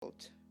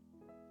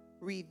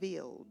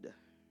revealed.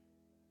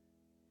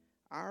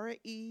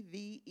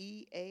 Revealed.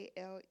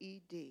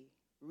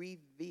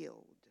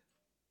 Revealed.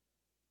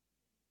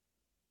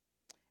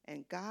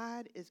 And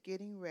God is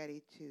getting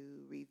ready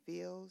to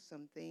reveal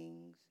some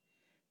things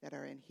that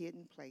are in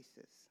hidden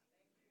places.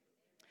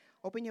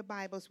 Open your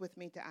Bibles with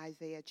me to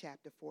Isaiah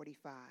chapter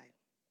 45.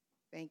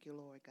 Thank you,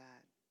 Lord God.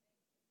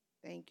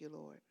 Thank you,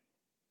 Lord.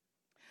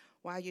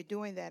 While you're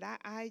doing that,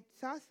 I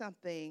saw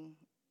something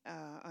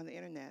on the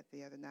internet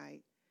the other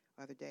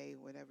day,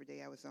 whatever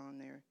day I was on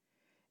there.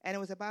 And it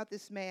was about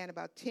this man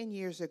about 10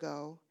 years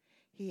ago.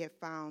 He had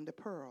found a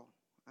pearl.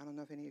 I don't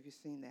know if any of you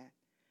have seen that.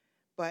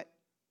 But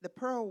the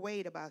pearl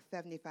weighed about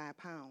 75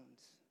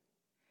 pounds.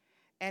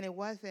 And it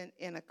wasn't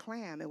in a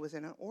clam, it was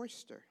in an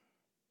oyster.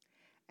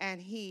 And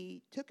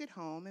he took it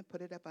home and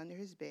put it up under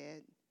his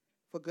bed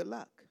for good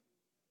luck.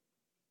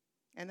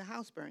 And the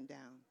house burned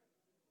down.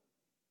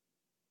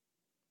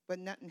 But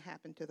nothing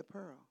happened to the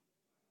pearl.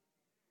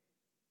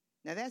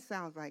 Now that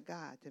sounds like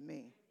God to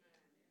me.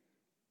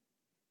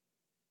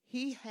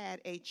 He had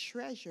a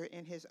treasure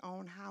in his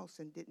own house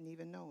and didn't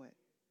even know it.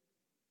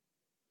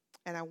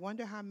 And I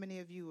wonder how many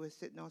of you are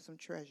sitting on some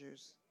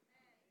treasures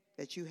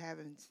that you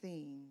haven't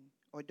seen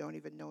or don't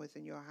even know is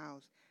in your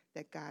house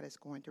that God is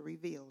going to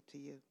reveal to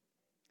you.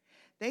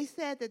 They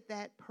said that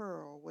that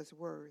pearl was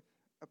worth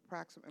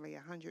approximately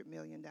 $100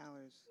 million.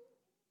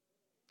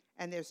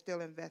 And they're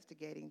still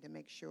investigating to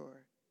make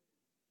sure.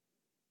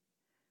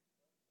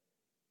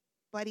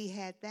 But he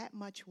had that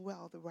much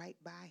wealth right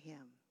by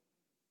him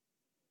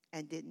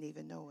and didn't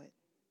even know it.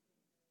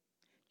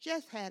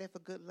 Just had it for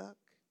good luck.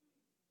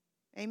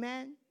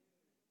 Amen?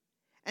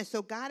 And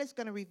so God is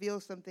going to reveal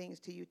some things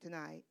to you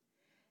tonight.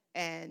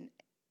 And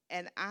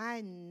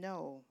I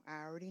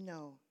already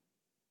know.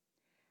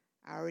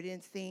 I already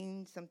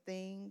seen some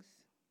things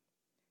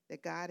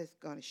that God is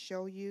going to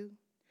show you.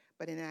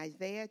 But in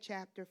Isaiah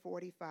chapter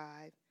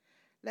 45,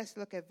 let's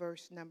look at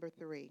verse number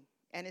 3.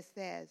 And it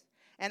says,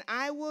 "And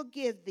I will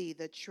give thee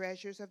the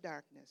treasures of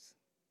darkness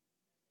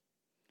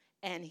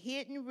and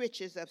hidden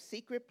riches of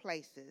secret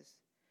places,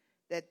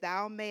 that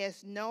thou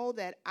mayest know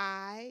that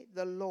I,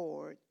 the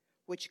Lord,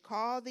 which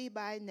call thee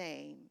by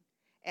name,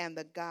 am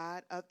the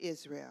God of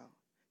Israel."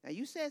 Now,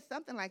 you said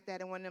something like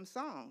that in one of them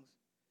songs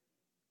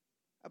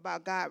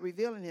about God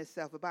revealing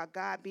himself, about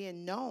God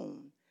being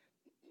known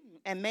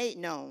and made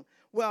known.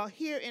 Well,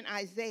 here in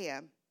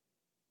Isaiah,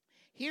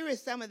 here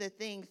is some of the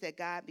things that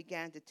God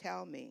began to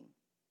tell me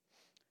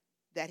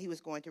that he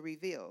was going to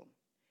reveal.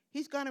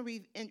 He's going to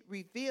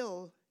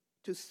reveal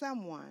to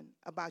someone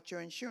about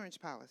your insurance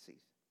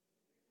policies.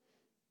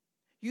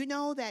 You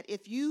know that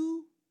if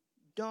you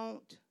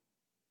don't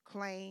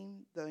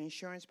claim the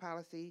insurance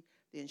policy,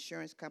 the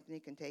insurance company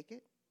can take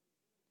it.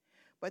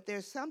 But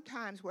there's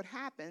sometimes what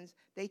happens,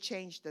 they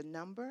change the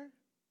number,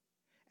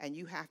 and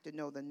you have to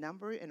know the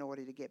number in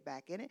order to get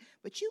back in it.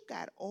 But you've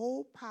got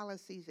old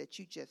policies that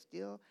you just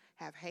still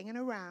have hanging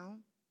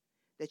around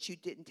that you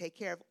didn't take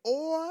care of,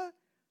 or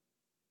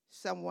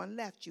someone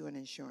left you an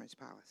insurance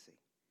policy.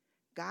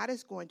 God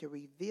is going to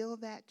reveal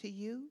that to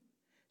you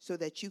so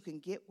that you can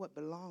get what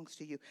belongs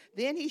to you.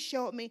 Then he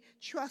showed me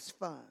trust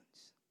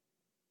funds.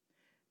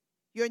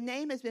 Your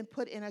name has been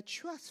put in a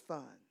trust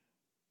fund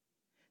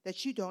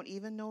that you don't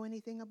even know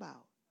anything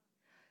about.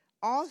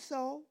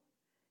 Also,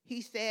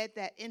 he said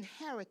that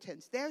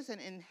inheritance, there's an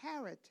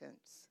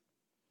inheritance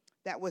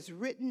that was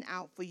written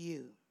out for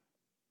you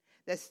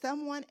that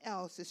someone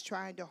else is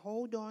trying to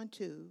hold on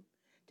to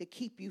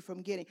keep you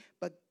from getting.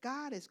 But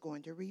God is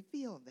going to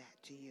reveal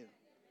that to you.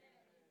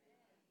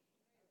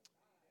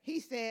 He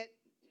said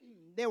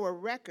there were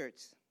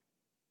records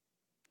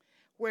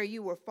where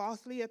you were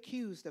falsely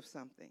accused of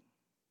something,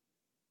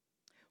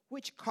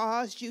 which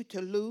caused you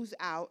to lose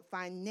out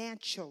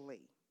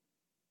financially.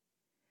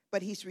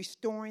 But he's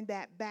restoring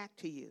that back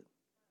to you.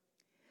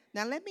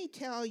 Now, let me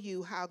tell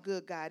you how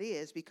good God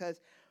is, because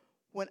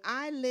when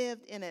I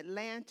lived in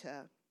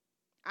Atlanta,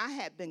 I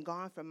had been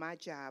gone from my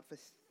job for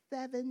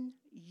 7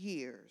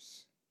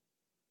 years.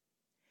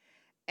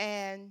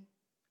 And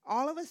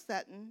all of a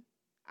sudden,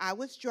 I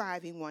was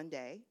driving one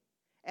day,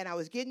 and I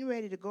was getting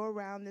ready to go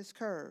around this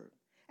curve.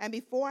 And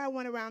before I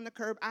went around the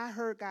curve, I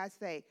heard God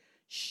say,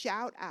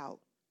 shout out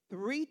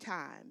 3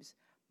 times,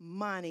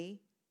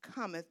 money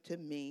cometh to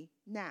me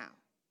now.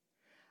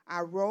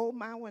 I rolled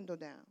my window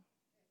down,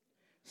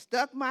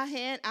 stuck my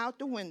hand out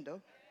the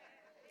window,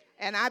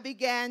 and I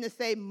began to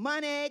say,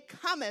 money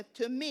cometh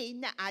to me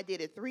now. I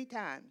did it 3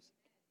 times.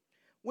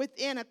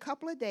 Within a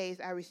couple of days,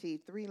 I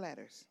received 3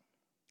 letters.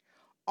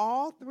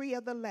 All 3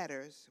 of the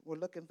letters were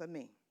looking for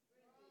me.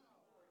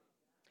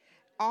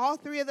 All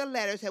 3 of the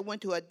letters had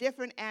went to a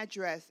different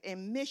address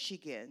in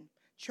Michigan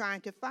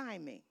trying to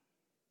find me.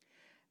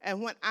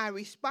 And when I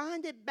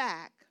responded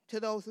back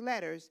to those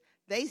letters,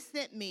 they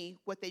sent me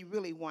what they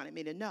really wanted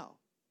me to know.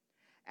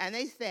 And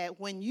they said,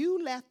 when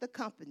you left the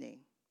company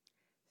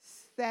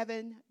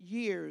 7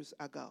 years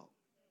ago,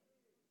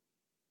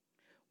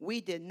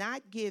 we did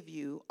not give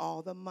you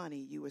all the money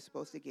you were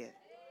supposed to get.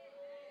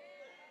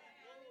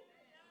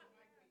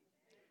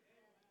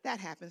 That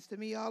happens to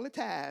me all the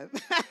time.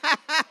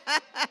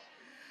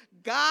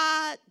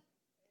 God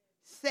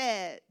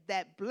said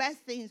that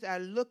blessings are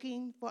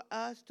looking for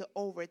us to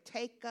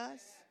overtake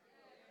us.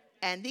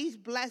 And these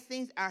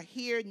blessings are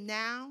here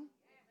now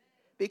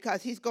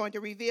because he's going to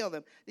reveal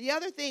them. The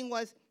other thing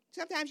was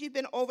sometimes you've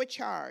been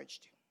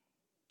overcharged.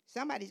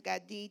 Somebody's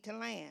got deed to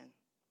land.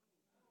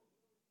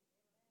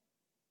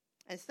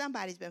 And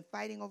somebody's been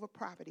fighting over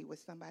property with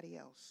somebody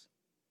else.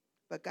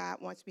 But God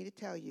wants me to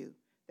tell you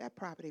that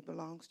property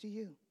belongs to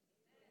you.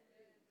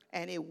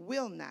 And it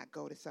will not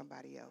go to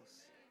somebody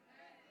else.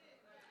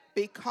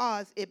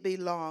 Because it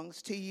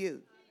belongs to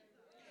you.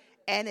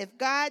 And if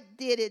God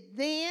did it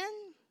then,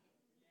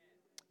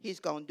 he's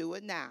going to do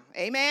it now.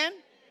 Amen?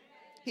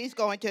 He's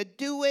going to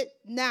do it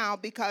now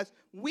because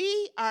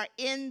we are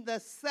in the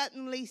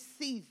suddenly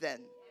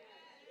season.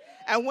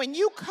 And when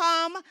you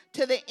come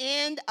to the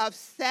end of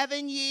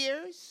 7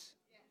 years,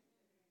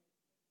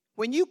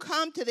 when you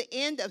come to the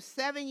end of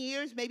 7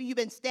 years, maybe you've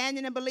been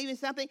standing and believing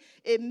something.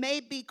 It may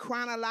be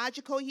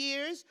chronological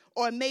years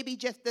or maybe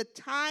just the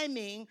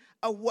timing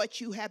of what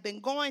you have been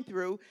going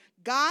through.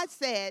 God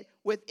said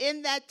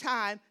within that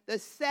time, the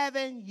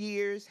 7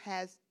 years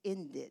has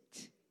ended.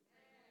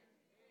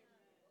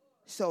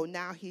 So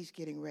now he's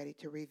getting ready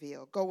to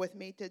reveal. Go with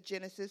me to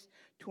Genesis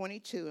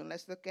 22 and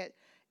let's look at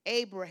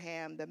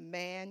Abraham, the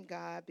man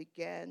God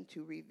began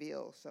to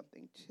reveal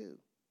something to.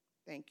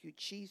 Thank you,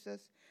 Jesus.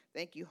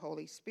 Thank you,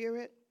 Holy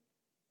Spirit.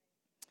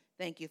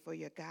 Thank you for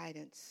your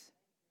guidance.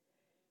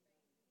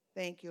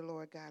 Thank you,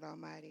 Lord God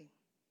Almighty.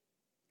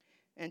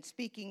 And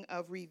speaking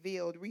of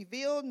revealed,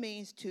 revealed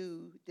means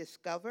to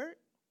discover,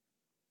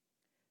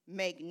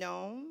 make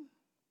known,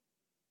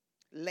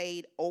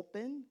 laid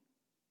open,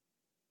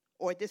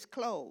 or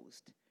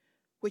disclosed,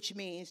 which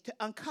means to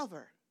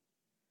uncover.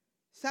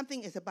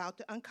 Something is about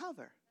to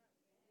uncover.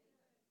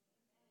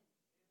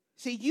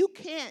 See, you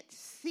can't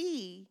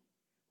see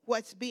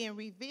what's being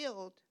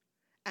revealed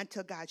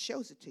until God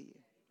shows it to you.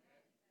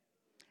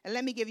 And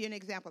let me give you an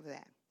example of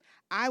that.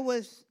 I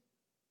was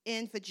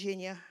in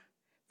Virginia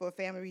for a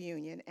family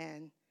reunion,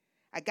 and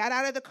I got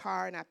out of the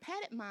car, and I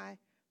patted my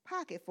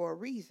pocket for a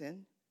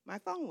reason. My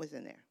phone was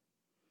in there.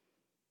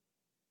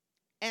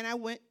 And I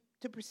went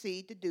to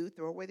proceed to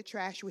throw away the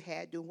trash we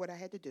had, doing what I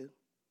had to do.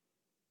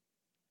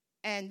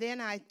 And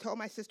then I told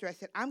my sister, I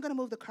said, I'm going to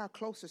move the car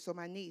closer so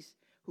my niece,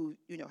 who,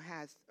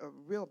 has a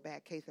real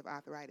bad case of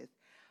arthritis,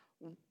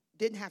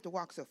 didn't have to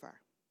walk so far.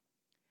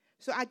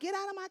 So I get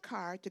out of my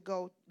car to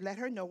go let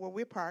her know where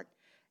we're parked,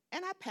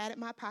 and I patted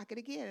my pocket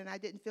again, and I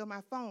didn't feel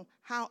my phone.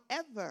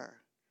 However,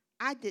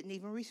 I didn't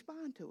even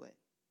respond to it.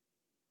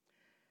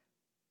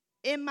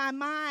 In my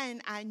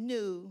mind, I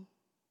knew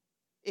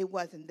it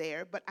wasn't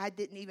there, but I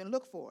didn't even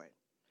look for it.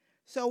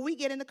 So we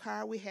get in the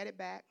car, we headed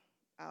back.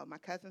 My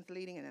cousin's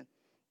leading and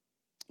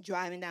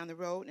driving down the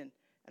road, and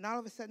all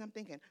of a sudden I'm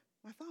thinking,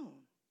 my phone.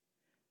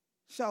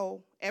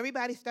 So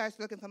everybody starts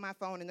looking for my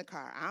phone in the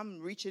car.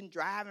 I'm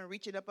driving,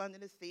 reaching up under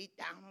the seat,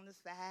 down on the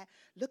side.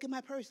 Look at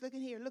my purse, look in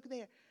here, look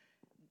there.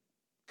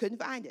 Couldn't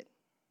find it.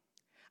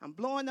 I'm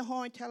blowing the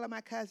horn, telling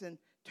my cousin,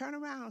 turn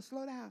around,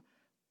 slow down.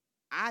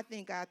 I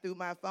think I threw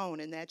my phone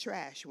in that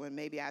trash when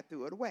maybe I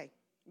threw it away.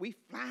 We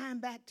flying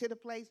back to the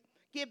place,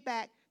 get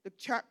back, the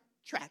trash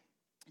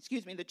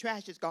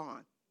is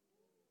gone.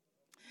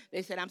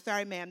 They said, I'm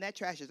sorry, ma'am, that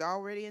trash is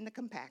already in the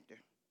compactor.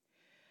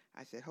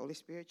 I said, Holy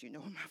Spirit, you know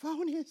where my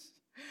phone is.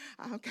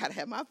 I've got to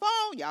have my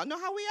phone. Y'all know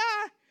how we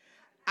are.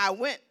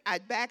 I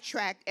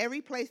backtracked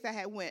every place I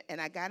had went,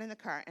 and I got in the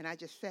car, and I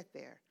just sat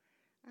there.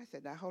 I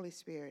said, now, Holy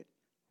Spirit,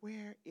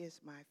 where is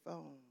my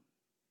phone?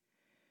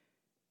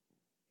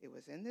 It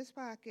was in this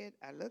pocket.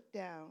 I looked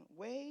down,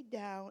 way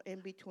down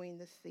in between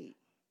the seat.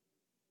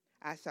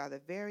 I saw the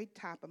very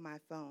top of my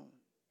phone.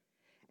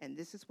 And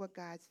this is what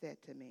God said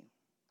to me.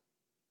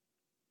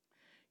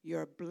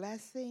 Your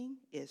blessing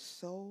is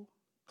so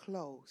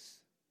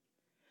close,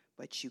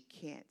 but you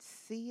can't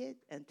see it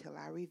until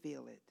I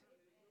reveal it.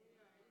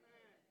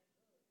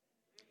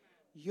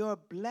 Your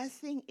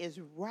blessing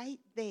is right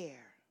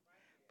there,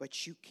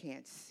 but you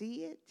can't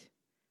see it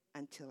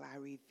until I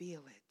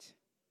reveal it.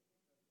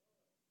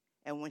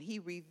 And when he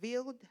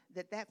revealed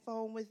that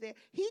phone was there,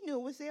 he knew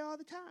it was there all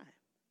the time.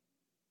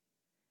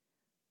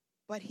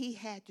 But he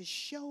had to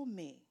show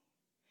me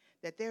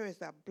that there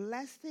is a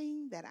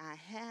blessing that I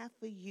have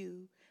for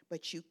you,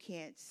 but you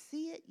can't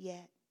see it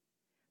yet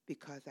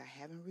because I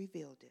haven't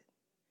revealed it.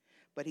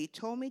 But he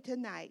told me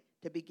tonight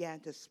to begin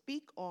to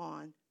speak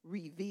on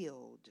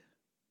revealed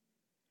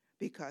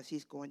because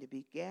he's going to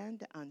begin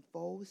to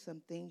unfold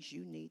some things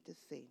you need to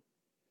see.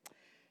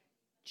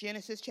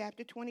 Genesis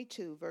chapter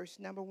 22, verse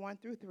number 1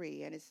 through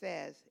 3, and it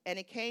says, and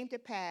it came to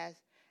pass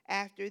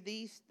after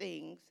these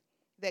things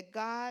that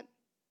God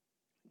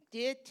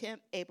did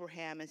tempt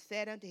Abraham and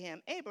said unto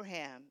him,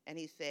 Abraham, and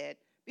he said,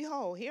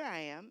 behold, here I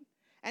am.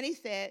 And he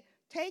said,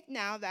 take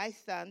now thy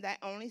son, thy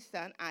only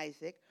son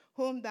Isaac,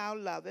 whom thou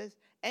lovest,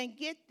 and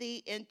get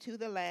thee into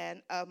the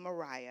land of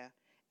Moriah,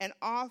 and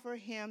offer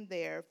him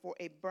there for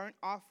a burnt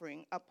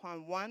offering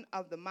upon one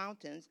of the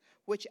mountains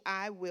which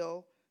I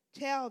will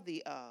tell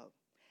thee of.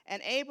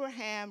 And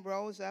Abraham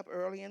rose up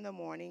early in the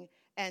morning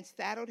and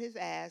saddled his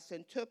ass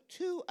and took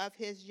 2 of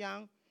his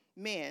young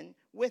men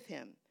with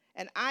him,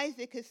 and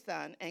Isaac his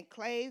son, and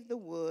clave the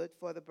wood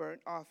for the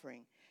burnt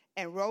offering,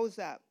 and rose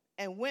up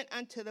and went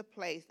unto the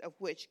place of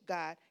which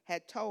God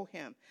had told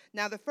him.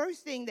 Now, the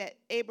first thing that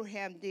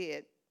Abraham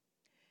did,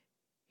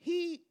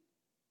 he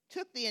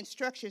took the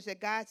instructions that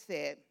God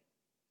said,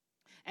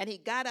 and he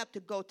got up to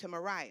go to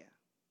Moriah,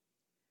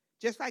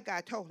 just like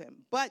God told him.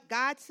 But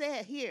God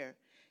said here,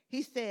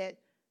 he said,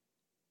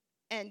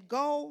 and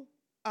go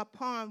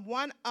upon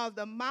one of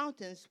the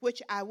mountains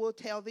which I will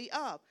tell thee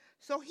of.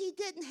 So he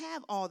didn't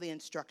have all the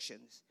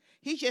instructions.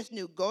 He just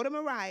knew, go to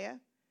Moriah,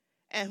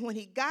 and when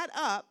he got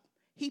up,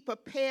 he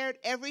prepared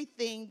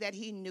everything that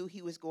he knew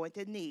he was going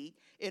to need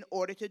in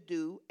order to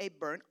do a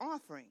burnt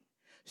offering.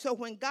 So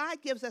when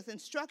God gives us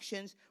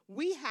instructions,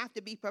 we have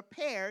to be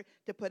prepared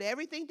to put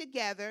everything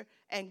together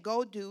and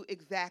go do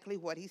exactly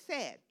what he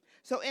said.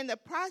 So in the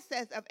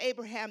process of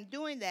Abraham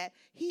doing that,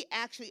 he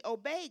actually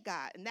obeyed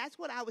God. And that's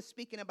what I was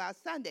speaking about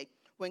Sunday.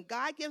 When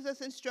God gives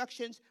us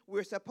instructions,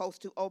 we're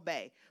supposed to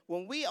obey.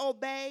 When we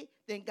obey,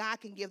 then God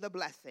can give the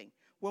blessing.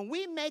 When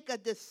we make a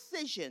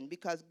decision,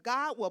 because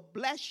God will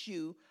bless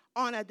you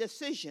on a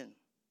decision.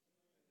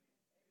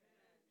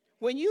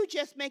 When you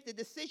just make the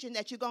decision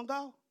that you're going to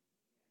go,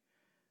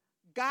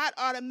 God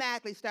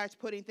automatically starts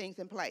putting things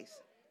in place.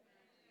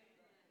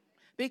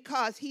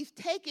 Because he's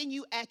taking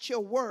you at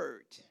your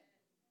word.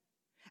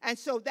 And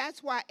so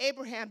that's why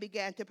Abraham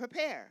began to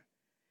prepare.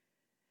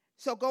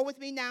 So go with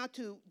me now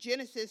to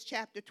Genesis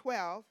chapter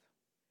 12.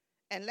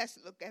 And let's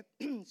look at,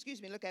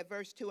 look at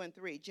verse 2 and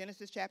 3.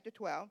 Genesis chapter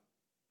 12,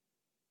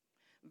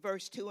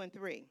 verse 2 and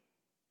 3.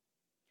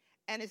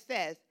 And it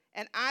says,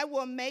 and I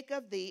will make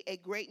of thee a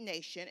great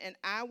nation, and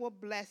I will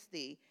bless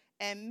thee,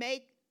 and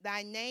make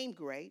thy name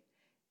great,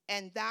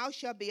 and thou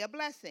shalt be a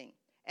blessing.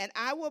 And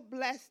I will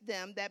bless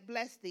them that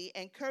bless thee,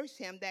 and curse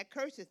him that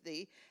curseth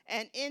thee,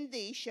 and in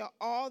thee shall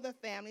all the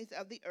families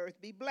of the earth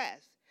be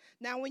blessed.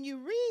 Now, when you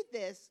read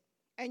this,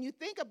 and you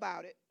think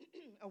about it,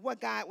 of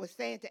what God was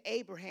saying to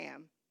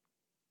Abraham,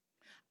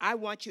 I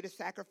want you to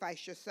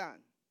sacrifice your son.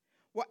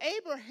 Well,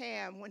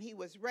 Abraham, when he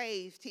was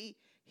raised,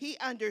 he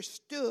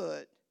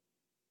understood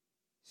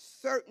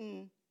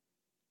certain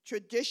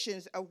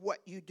traditions of what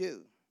you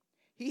do.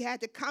 He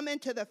had to come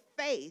into the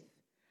faith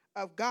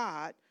of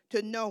God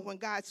to know when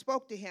God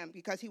spoke to him,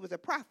 because he was a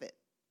prophet.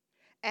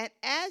 And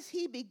as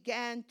he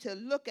began to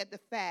look at the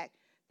fact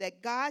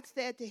that God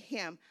said to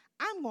him,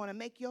 I'm going to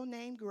make your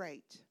name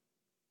great.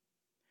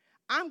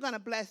 I'm going to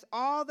bless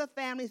all the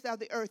families of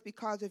the earth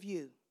because of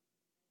you.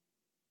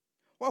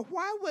 Well,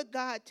 why would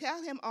God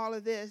tell him all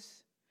of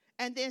this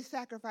and then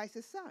sacrifice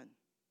his son?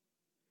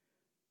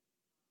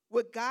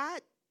 Would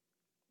God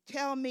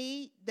tell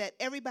me that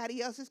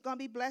everybody else is going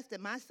to be blessed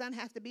and my son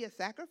has to be a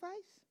sacrifice?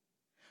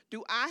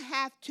 Do I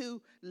have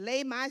to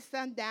lay my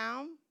son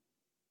down?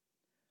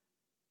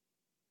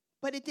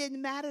 But it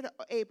didn't matter to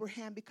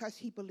Abraham because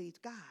he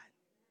believed God.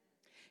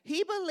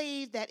 He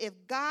believed that if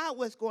God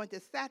was going to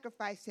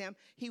sacrifice him,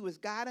 he was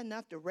God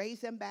enough to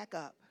raise him back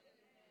up.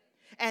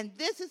 And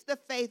this is the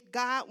faith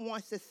God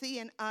wants to see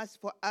in us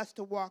for us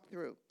to walk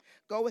through.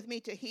 Go with me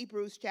to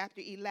Hebrews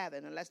chapter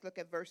 11, and let's look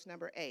at verse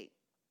number 8.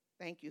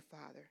 Thank you,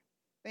 Father.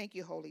 Thank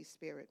you, Holy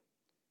Spirit.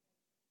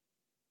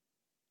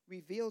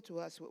 Reveal to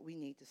us what we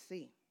need to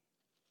see.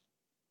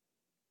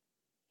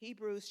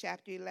 Hebrews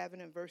chapter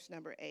 11 and verse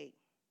number 8.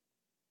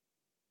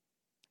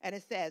 And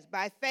it says,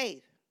 by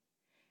faith,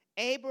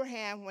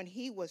 Abraham, when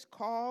he was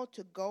called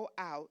to go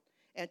out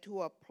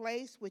into a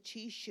place which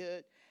he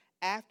should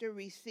after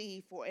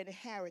receive for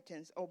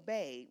inheritance,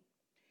 obeyed.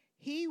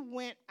 He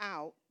went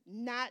out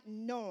not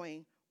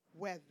knowing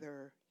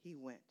whither he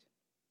went.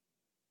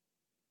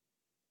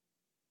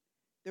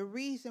 The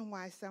reason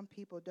why some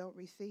people don't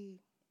receive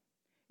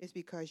is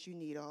because you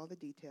need all the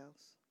details.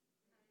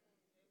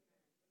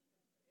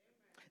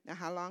 Now,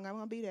 how long am I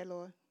going to be there,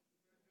 Lord?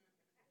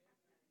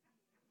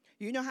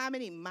 You know how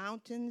many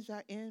mountains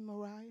are in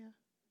Moriah?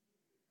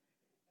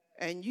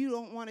 And you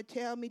don't want to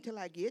tell me till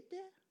I get there?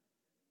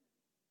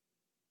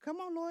 Come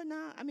on, Lord,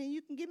 now. I mean,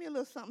 you can give me a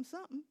little something,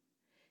 something.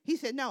 He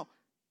said, no,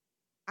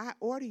 I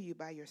order you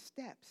by your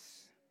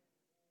steps.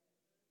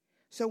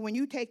 So when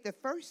you take the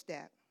first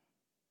step,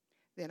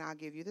 then I'll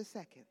give you the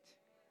second.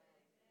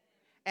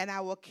 And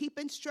I will keep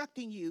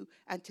instructing you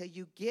until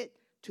you get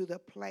to the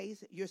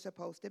place you're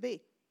supposed to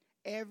be.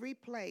 Every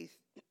place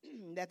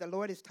that the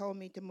Lord has told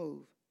me to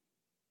move.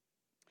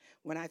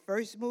 When I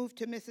first moved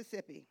to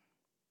Mississippi,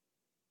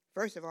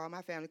 first of all,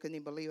 my family couldn't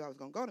even believe I was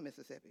going to go to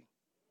Mississippi.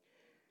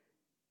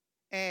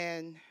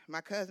 And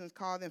my cousins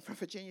called them from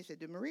Virginia and said,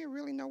 did Maria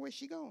really know where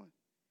she's going?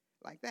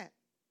 Like that.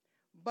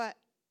 But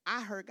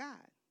I heard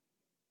God.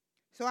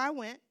 So I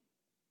went.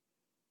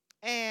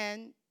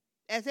 And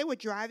as they were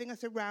driving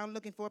us around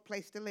looking for a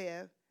place to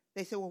live,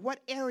 they said, well, what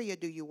area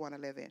do you want to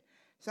live in?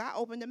 So I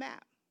opened the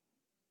map.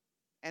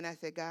 And I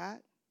said, God,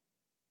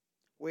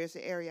 where's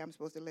the area I'm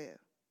supposed to live?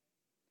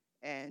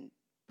 And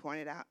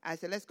pointed out. I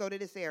said, let's go to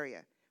this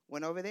area.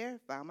 Went over there,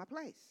 found my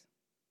place.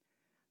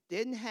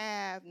 Didn't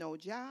have no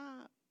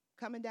job,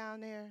 coming down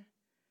there,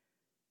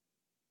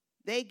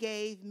 they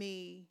gave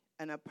me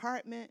an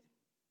apartment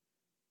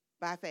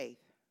by faith.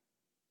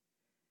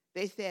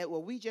 They said,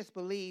 well, we just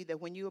believe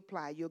that when you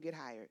apply, you'll get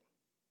hired.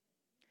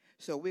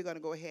 So we're going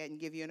to go ahead and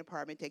give you an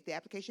apartment, take the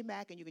application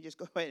back, and you can just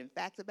go ahead and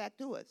fax it back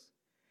to us.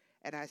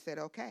 And I said,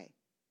 okay.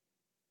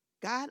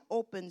 God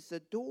opens the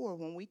door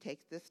when we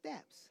take the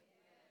steps.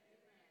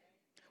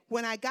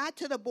 When I got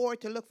to the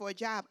board to look for a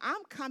job,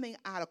 I'm coming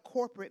out of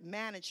corporate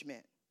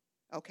management,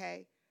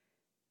 okay,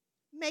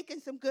 making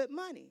some good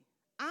money.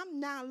 I'm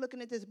now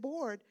looking at this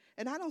board,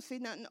 and I don't see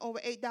nothing over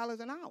 $8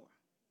 an hour.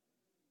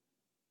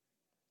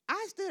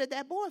 I stood at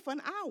that board for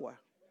an hour.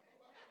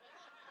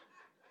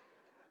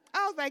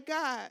 I was like,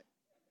 God,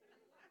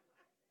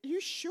 you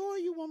sure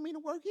you want me to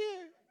work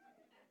here?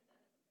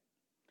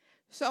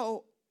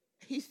 So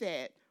he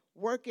said,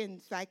 work in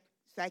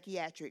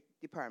psychiatric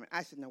department.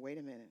 I said, no, wait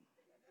a minute.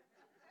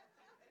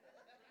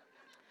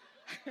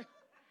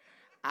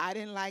 I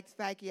didn't like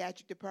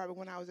psychiatric department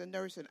when I was a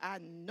nurse, and I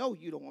know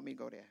you don't want me to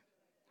go there.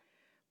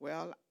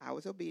 Well, I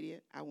was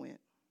obedient. I went.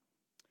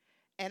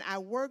 And I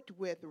worked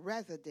with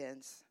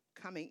residents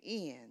coming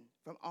in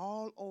from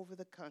all over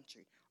the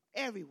country,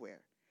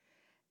 everywhere.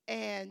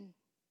 And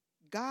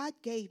God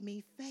gave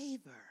me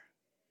favor.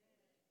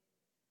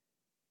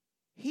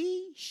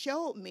 He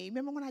showed me,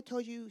 remember when I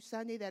told you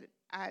Sunday that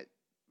I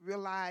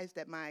realized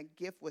that my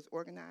gift was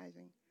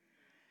organizing?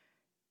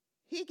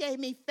 He gave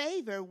me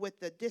favor with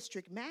the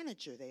district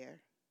manager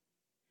there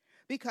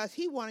because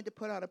he wanted to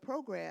put out a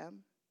program,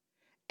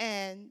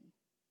 and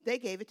they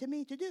gave it to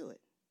me to do it.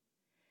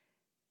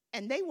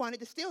 And they wanted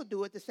to still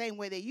do it the same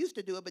way they used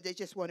to do it, but they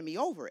just wanted me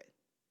over it.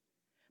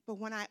 But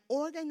when I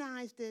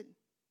organized it,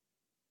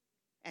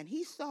 and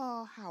he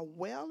saw how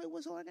well it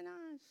was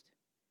organized,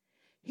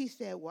 he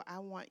said, well, I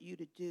want you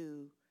to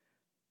do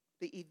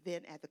the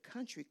event at the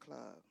country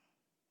club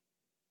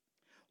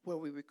where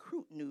we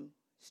recruit new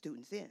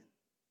students in.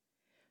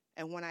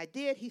 And when I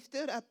did, he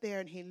stood up there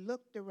and he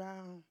looked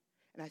around,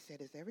 and I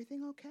said, is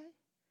everything okay?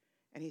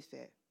 And he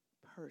said,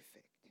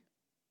 perfect.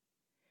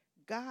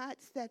 God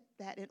set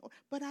that in order.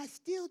 But I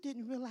still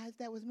didn't realize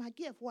that was my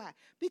gift. Why?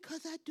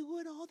 Because I do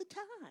it all the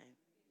time.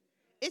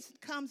 It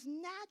comes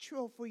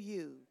natural for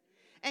you.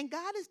 And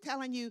God is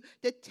telling you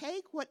to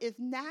take what is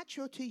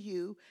natural to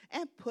you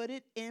and put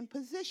it in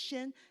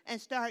position and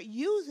start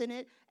using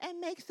it and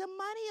make some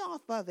money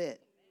off of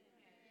it.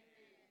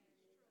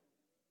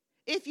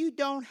 If you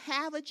don't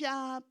have a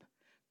job,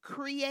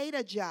 create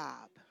a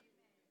job.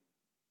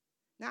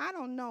 Now, I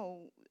don't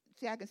know.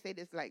 See, I can say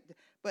this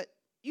but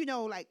you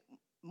know, like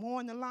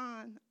mowing the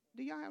lawn.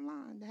 Do y'all have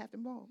lawn to have to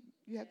mow?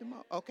 You have to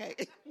mow? Okay.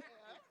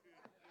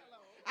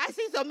 I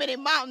see so many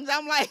mountains.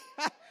 I'm like,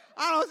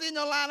 I don't see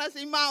no lawn. I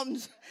see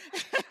mountains.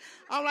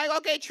 I'm like,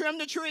 okay, trim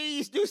the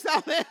trees. Do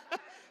something.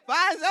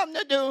 Find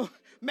something to do.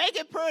 Make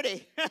it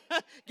pretty.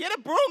 Get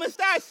a broom and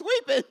start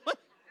sweeping.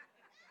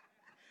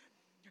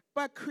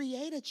 But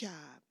create a job.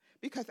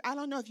 Because I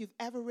don't know if you've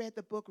ever read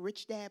the book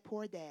Rich Dad,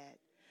 Poor Dad.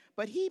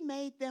 But he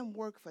made them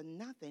work for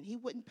nothing. He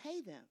wouldn't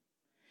pay them.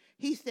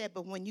 He said,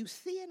 but when you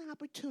see an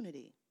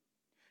opportunity,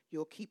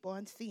 you'll keep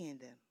on seeing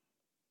them.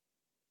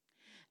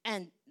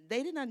 And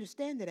they didn't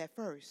understand it at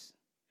first.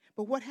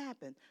 But what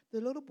happened?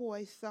 The little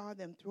boys saw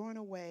them throwing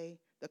away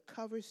the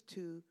covers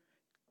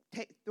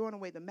throwing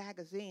away the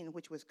magazine,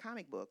 which was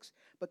comic books,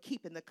 but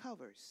keeping the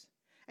covers.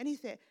 And he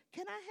said,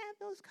 can I have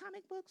those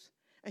comic books?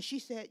 And she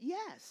said,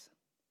 yes,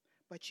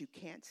 but you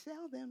can't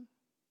sell them.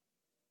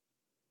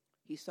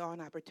 He saw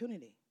an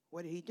opportunity.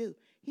 What did he do?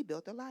 He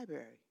built a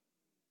library.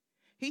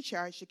 He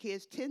charged the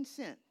kids 10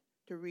 cents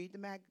to read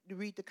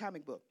the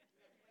comic book.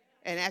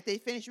 And after they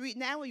finished reading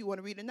that one, you want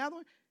to read another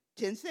one?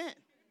 10 cents.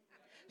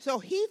 So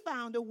he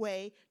found a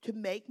way to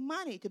make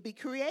money, to be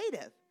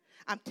creative.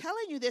 I'm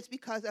telling you this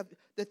because of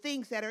the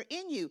things that are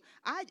in you.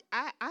 I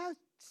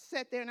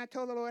sat there and I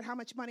told the Lord how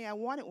much money I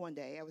wanted one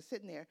day. I was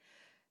sitting there.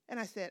 And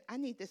I said, I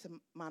need this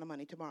amount of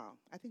money tomorrow.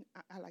 I think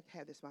I like to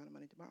have this amount of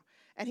money tomorrow.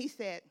 And he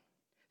said,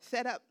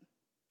 set up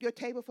your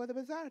table for the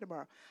bazaar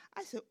tomorrow.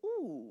 I said,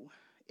 ooh,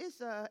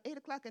 it's 8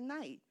 o'clock at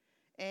night.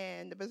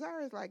 And the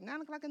bazaar is like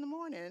 9 o'clock in the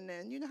morning.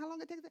 And you know how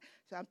long it takes?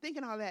 So I'm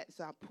thinking all that.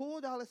 So I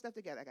pulled all this stuff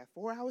together. I got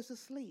 4 hours of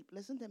sleep.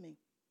 Listen to me.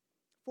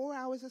 4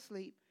 hours of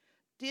sleep.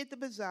 Did the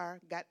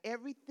bazaar. Got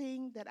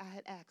everything that I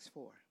had asked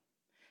for.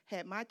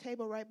 Had my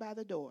table right by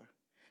the door.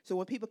 So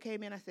when people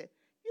came in, I said,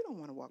 you don't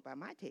want to walk by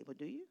my table,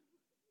 do you?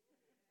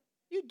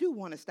 You do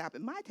want to stop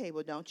at my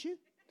table, don't you?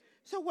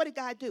 So what did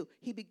God do?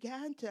 He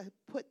began to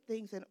put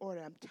things in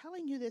order. I'm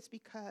telling you this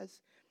because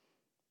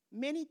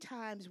many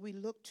times we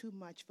look too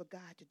much for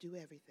God to do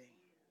everything.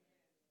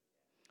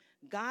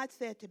 God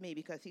said to me,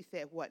 because he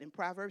said what? In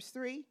Proverbs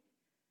 3,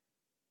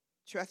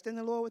 trust in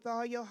the Lord with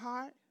all your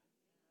heart.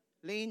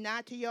 Lean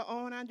not to your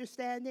own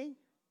understanding.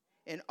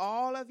 In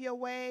all of your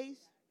ways,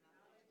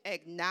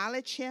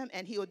 acknowledge him,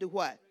 and he'll do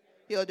what?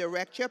 He'll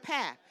direct your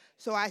path.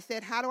 So I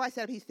said, how do I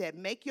set up? He said,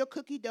 make your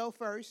cookie dough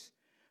first.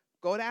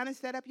 Go down and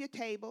set up your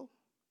table.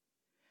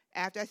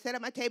 After I set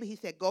up my table, he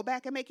said, go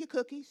back and make your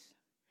cookies.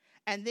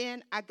 And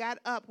then I got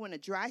up when the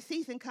dry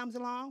season comes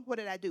along. What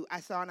did I do? I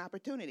saw an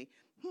opportunity.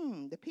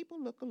 The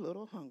people look a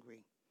little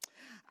hungry.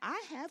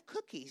 I have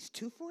cookies,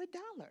 2 for $1.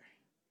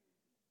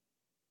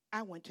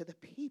 I went to the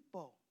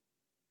people.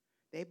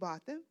 They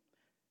bought them.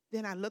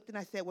 Then I looked and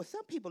I said, well,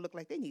 some people look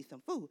like they need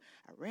some food.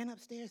 I ran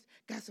upstairs,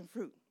 got some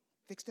fruit,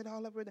 fixed it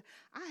all over.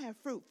 I have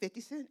fruit, 50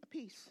 cents a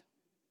piece.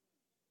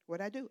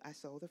 What'd I do? I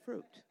sold the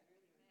fruit.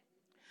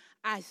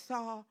 I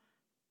saw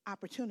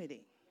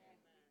opportunity.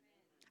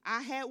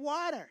 I had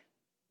water.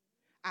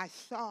 I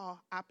saw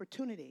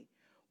opportunity.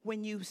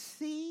 When you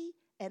see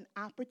an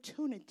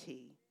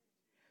opportunity,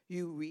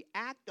 you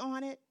react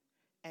on it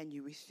and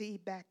you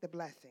receive back the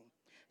blessing.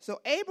 So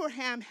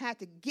Abraham had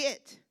to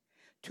get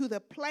to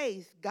the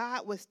place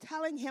God was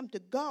telling him to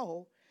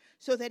go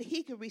so that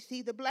he could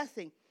receive the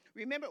blessing.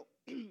 Remember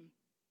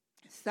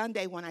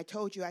Sunday when I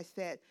told you, I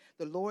said,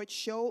 the Lord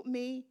showed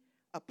me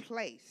a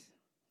place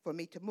for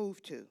me to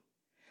move to,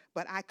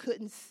 but I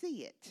couldn't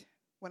see it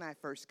when I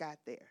first got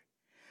there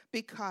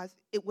because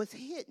it was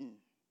hidden.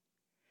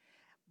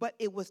 But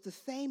it was the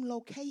same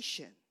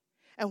location.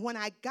 And when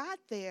I got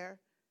there,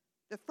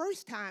 the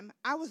first time,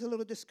 I was a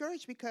little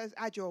discouraged because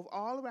I drove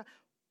all around.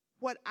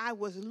 What I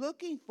was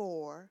looking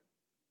for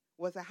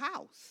was a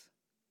house.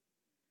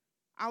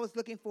 I was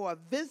looking for a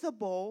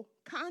visible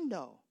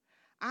condo.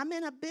 I'm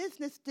in a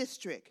business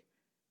district.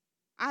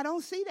 I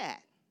don't see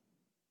that.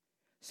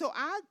 So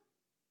I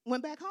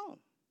went back home.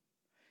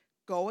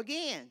 Go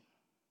again.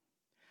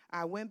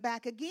 I went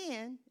back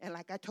again, and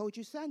like I told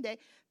you Sunday,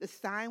 the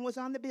sign was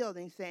on the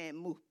building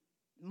saying,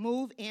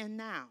 move in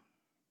now.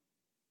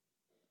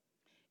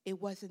 It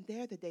wasn't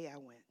there the day I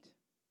went.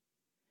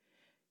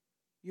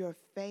 Your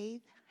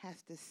faith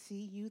has to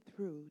see you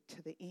through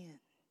to the end.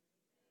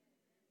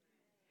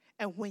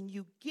 And when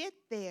you get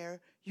there,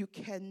 you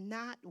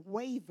cannot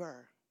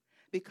waver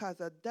because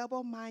a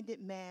double-minded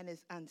man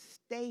is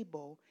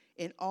unstable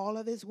in all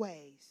of his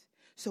ways.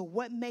 So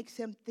what makes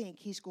him think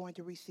he's going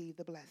to receive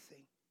the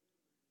blessing?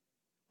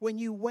 When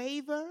you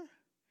waver,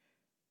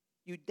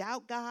 you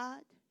doubt God,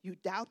 you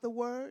doubt the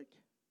word.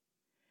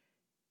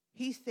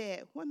 He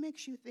said, what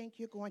makes you think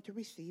you're going to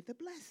receive the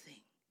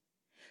blessing?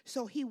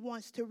 So he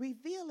wants to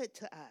reveal it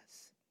to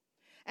us.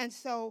 And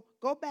so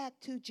go back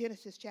to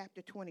Genesis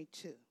chapter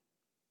 22.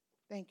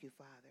 Thank you,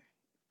 Father.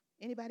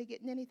 Anybody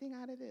getting anything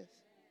out of this?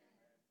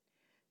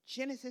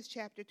 Genesis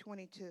chapter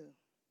 22.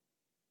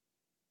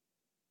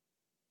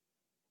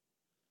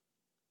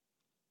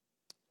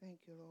 Thank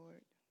you,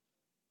 Lord.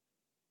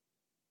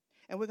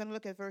 And we're going to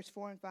look at verse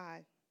 4 and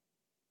 5.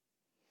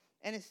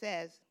 And it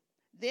says,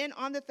 then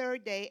on the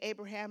third day,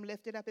 Abraham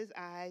lifted up his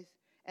eyes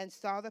and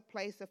saw the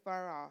place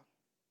afar off.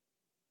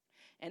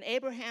 And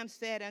Abraham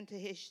said unto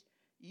his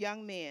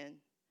young men,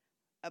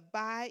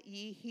 abide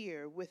ye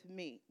here with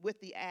me,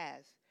 with the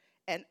ass,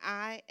 and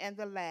I and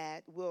the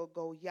lad will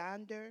go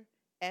yonder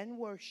and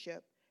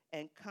worship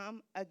and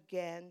come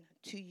again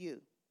to you.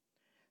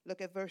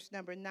 Look at verse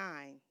number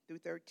 9 through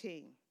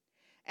 13.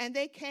 And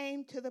they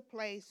came to the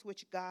place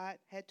which God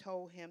had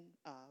told him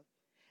of.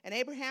 And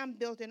Abraham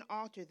built an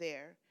altar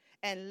there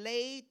and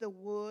laid the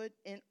wood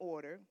in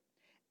order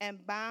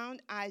and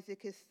bound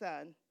Isaac his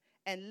son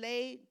and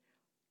laid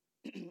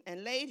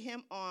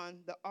him on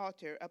the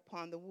altar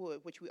upon the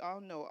wood, which we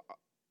all know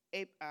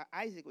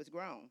Isaac was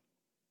grown.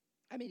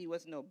 He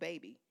was no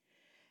baby.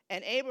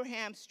 And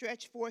Abraham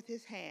stretched forth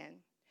his hand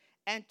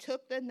and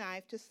took the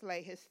knife to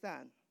slay his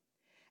son.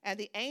 And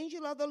the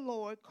angel of the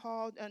Lord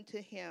called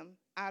unto him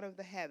out of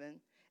the heaven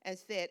and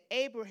said,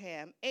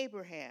 Abraham,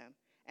 Abraham.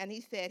 And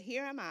he said,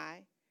 here am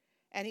I.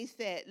 And he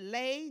said,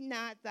 lay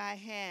not thy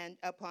hand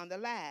upon the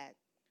lad,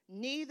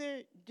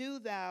 neither do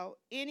thou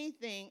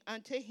anything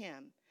unto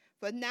him.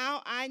 For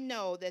now I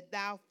know that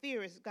thou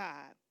fearest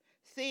God,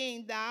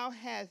 seeing thou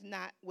hast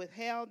not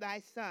withheld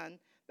thy son,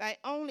 thy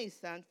only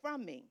son,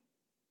 from me.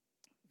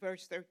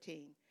 Verse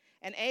 13.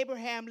 And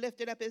Abraham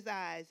lifted up his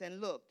eyes and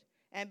looked,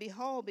 and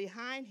behold,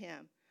 behind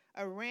him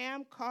a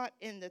ram caught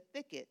in the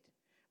thicket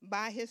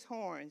by his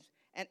horns.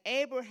 And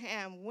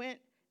Abraham went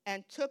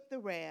and took the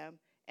ram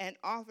and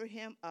offered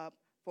him up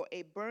for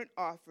a burnt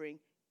offering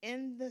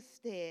in the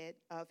stead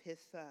of his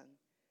son.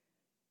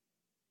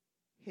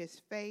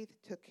 His faith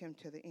took him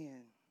to the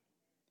end.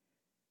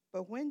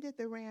 But when did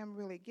the ram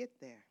really get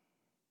there?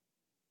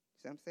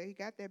 Some say he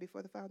got there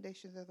before the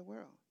foundations of the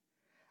world.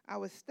 I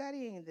was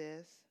studying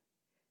this,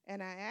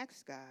 and I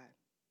asked God,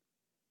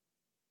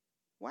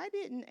 why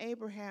didn't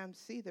Abraham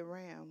see the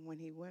ram when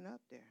he went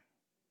up there?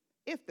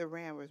 If the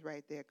ram was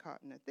right there caught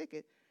in the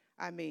thicket,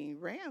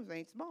 rams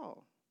ain't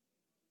small.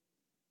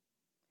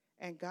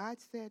 And God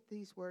said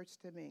these words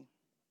to me.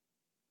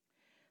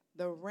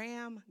 The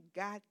ram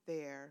got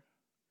there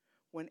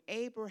when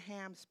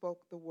Abraham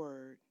spoke the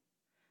word,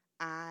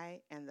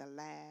 I and the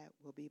lad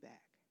will be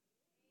back.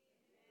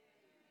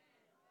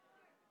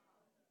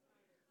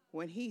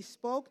 When he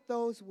spoke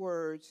those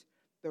words,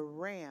 the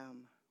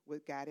ram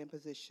got in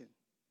position.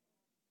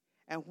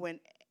 And when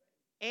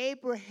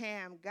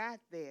Abraham got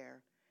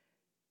there,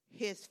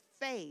 his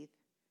faith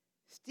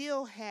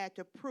still had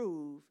to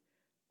prove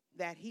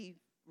that he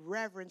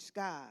reverenced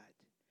God.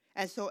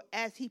 And so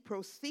as he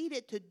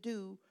proceeded to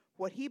do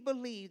what he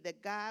believed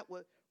that God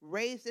would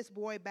raise this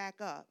boy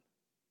back up,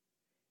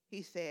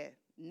 he said,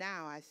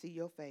 now I see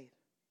your faith.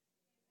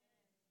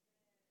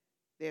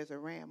 There's a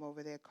ram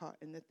over there caught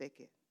in the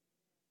thicket.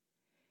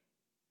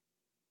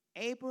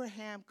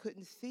 Abraham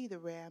couldn't see the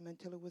ram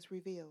until it was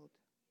revealed.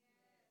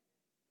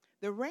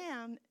 The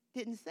ram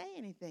didn't say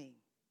anything,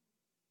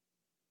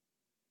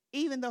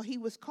 even though he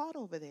was caught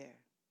over there.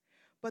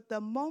 But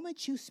the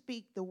moment you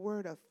speak the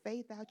word of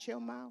faith out your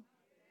mouth,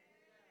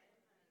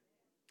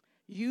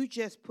 you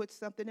just put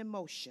something in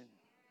motion.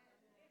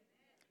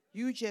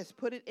 You just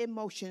put it in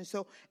motion.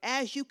 So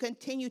as you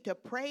continue to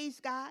praise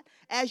God,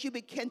 as you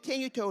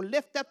continue to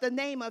lift up the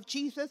name of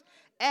Jesus,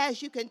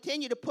 as you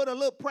continue to put a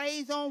little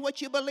praise on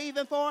what you're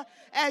believing for,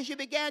 as you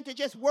begin to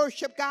just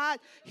worship God,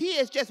 he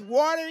is just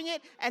watering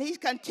it, and he's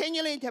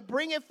continuing to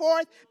bring it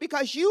forth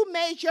because you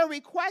made your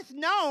request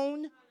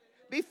known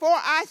before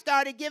I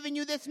started giving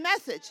you this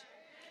message.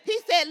 He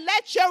said,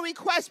 let your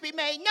request be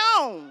made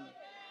known.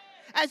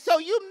 And so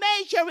you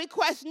made your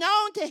request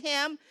known to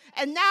him,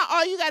 and now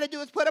all you got to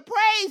do is put a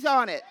praise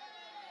on it.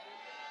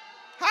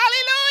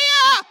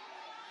 Hallelujah!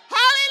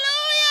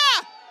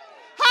 Hallelujah!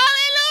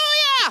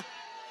 Hallelujah!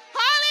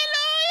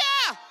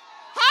 Hallelujah!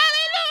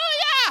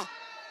 Hallelujah!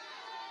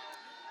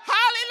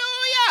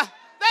 Hallelujah!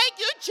 Thank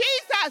you,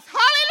 Jesus.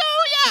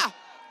 Hallelujah!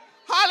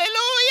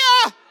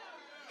 Hallelujah!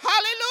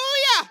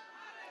 Hallelujah!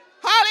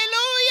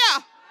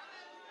 Hallelujah!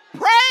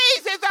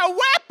 Praise is a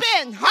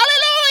weapon.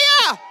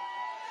 Hallelujah!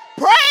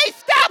 Praise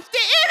stops the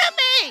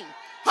enemy.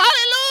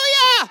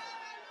 Hallelujah!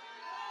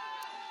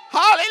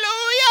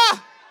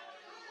 Hallelujah!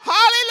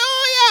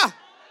 Hallelujah!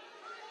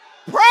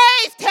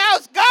 Praise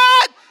tells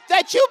God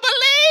that you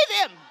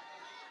believe him,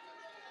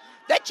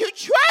 that you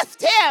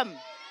trust him.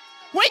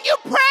 When you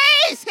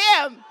praise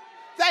him,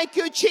 thank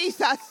you,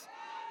 Jesus.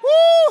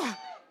 Woo!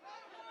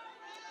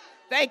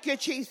 Thank you,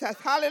 Jesus.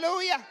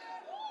 Hallelujah!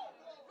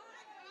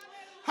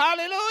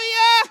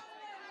 Hallelujah!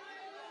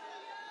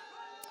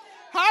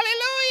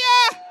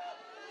 Hallelujah!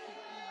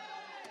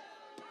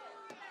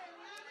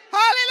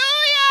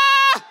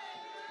 Hallelujah!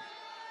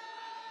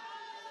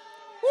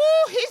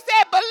 Woo, he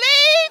said,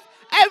 believe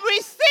and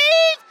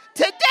receive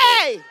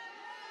today.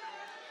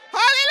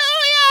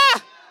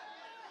 Hallelujah!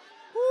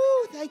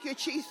 Woo, thank you,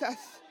 Jesus.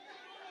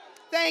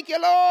 Thank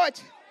you, Lord.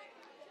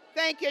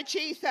 Thank you,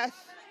 Jesus.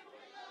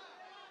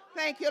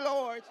 Thank you,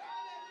 Lord.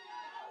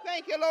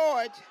 Thank you,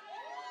 Lord.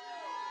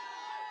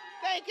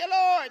 Thank you,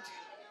 Lord.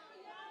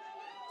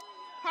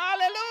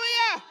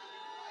 Hallelujah.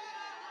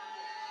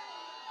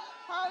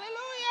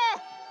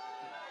 Hallelujah.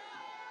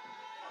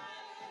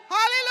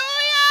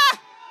 Hallelujah.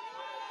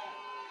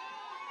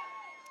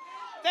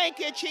 Thank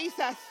you,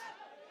 Jesus.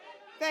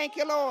 Thank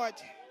you, Lord.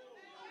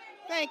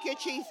 Thank you,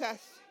 Jesus.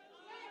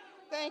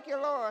 Thank you,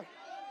 Lord.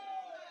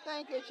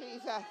 Thank you,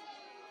 Jesus.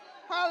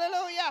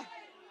 Hallelujah.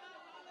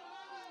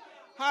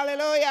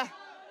 Hallelujah.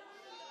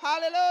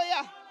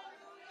 Hallelujah.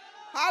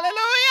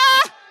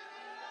 Hallelujah.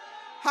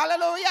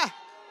 Hallelujah.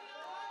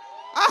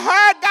 I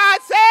heard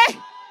God say,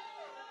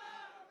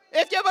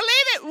 if you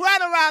believe it,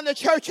 run around the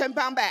church and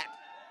come back.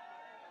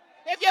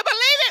 If you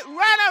believe it,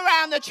 run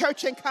around the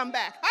church and come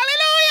back.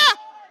 Hallelujah.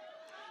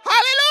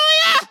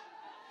 Hallelujah.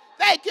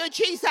 Thank you,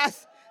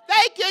 Jesus.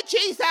 Thank you,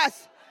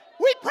 Jesus.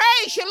 We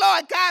praise you,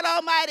 Lord God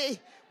Almighty.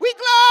 We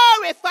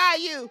glorify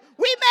you.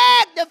 We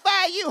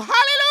magnify you.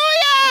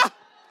 Hallelujah.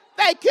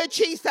 Thank you,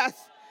 Jesus.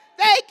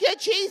 Thank you,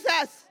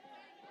 Jesus.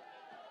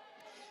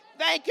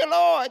 Thank you,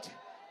 Lord.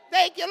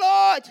 Thank you,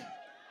 Lord.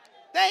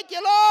 Thank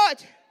you, Lord.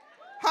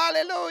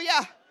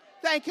 Hallelujah.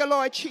 Thank you,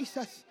 Lord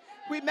Jesus.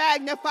 We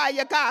magnify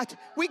you, God.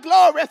 We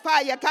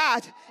glorify you,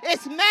 God.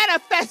 It's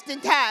manifesting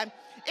time.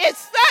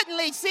 It's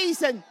suddenly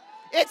season.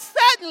 It's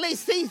suddenly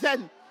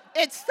season.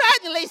 It's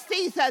suddenly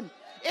season.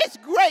 It's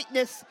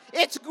greatness.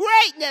 It's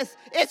greatness.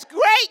 It's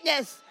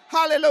greatness.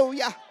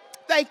 Hallelujah.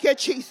 Thank you,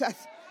 Jesus.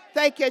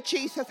 Thank you,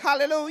 Jesus.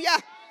 Hallelujah.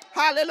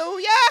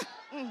 Hallelujah.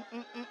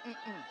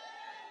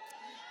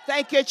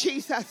 Thank you,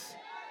 Jesus.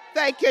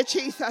 Thank you,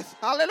 Jesus.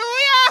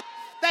 Hallelujah.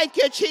 Thank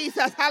you,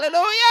 Jesus.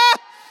 Hallelujah.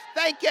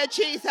 Thank you,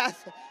 Jesus.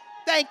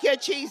 Thank you,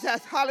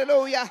 Jesus.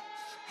 Hallelujah.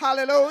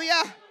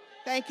 Hallelujah.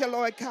 Thank you,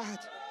 Lord God.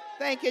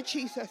 Thank you,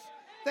 Jesus.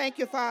 Thank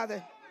you,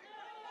 Father.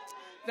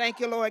 Thank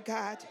you, Lord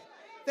God.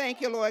 Thank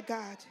you, Lord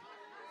God.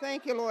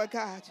 Thank you, Lord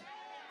God.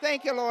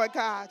 Thank you, Lord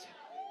God.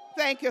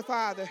 Thank you,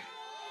 Father.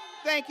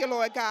 Thank you,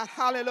 Lord God.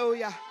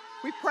 Hallelujah.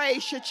 We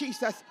praise you,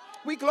 Jesus.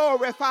 We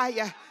glorify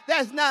you.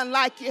 There's none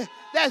like you.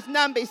 There's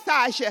none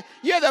besides you.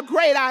 You're the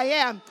great I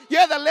am.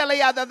 You're the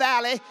lily of the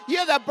valley.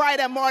 You're the bright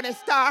and morning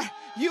star.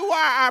 You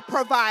are our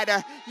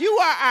provider. You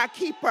are our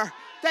keeper.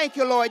 Thank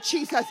you, Lord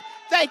Jesus.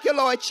 Thank you,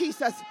 Lord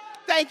Jesus.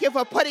 Thank you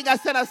for putting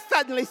us in a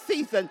suddenly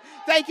season.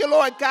 Thank you,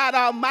 Lord God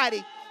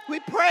Almighty. We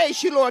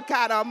praise you, Lord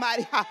God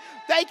Almighty.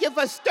 Thank you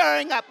for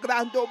stirring up.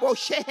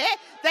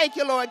 Thank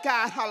you, Lord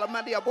God.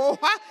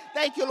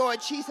 Thank you,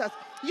 Lord Jesus.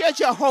 You're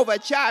Jehovah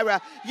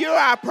Jireh. You're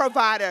our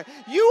provider.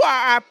 You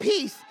are our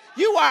peace.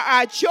 You are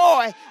our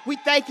joy. We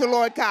thank you,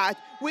 Lord God.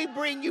 We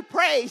bring you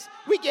praise.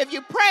 We give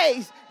you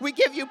praise. We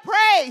give you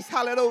praise.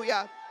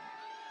 Hallelujah.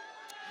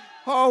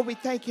 Oh, we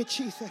thank you,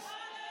 Jesus.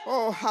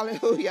 Oh,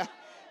 hallelujah.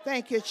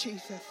 Thank you,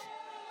 Jesus.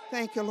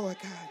 Thank you, Lord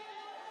God.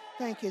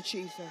 Thank you,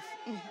 Jesus.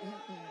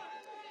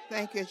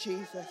 Thank you,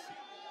 Jesus.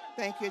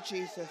 Thank you,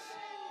 Jesus.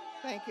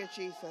 Thank you,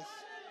 Jesus.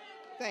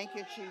 Thank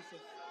you,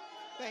 Jesus.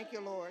 Thank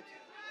you, Lord.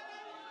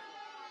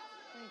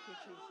 Thank you,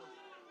 Jesus.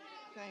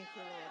 Thank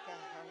you, Lord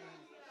God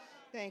Almighty.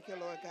 Thank you,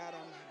 Lord God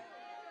Almighty.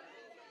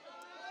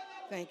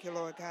 Thank you,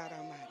 Lord God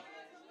Almighty.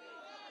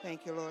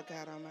 Thank you, Lord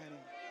God Almighty.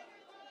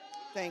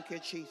 Thank you,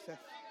 Jesus.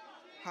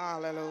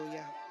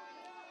 Hallelujah.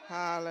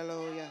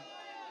 Hallelujah.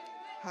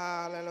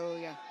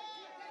 Hallelujah.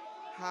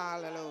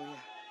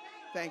 Hallelujah.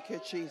 Thank you,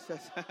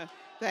 Jesus.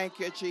 Thank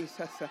you,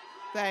 Jesus.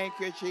 Thank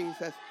you,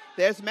 Jesus.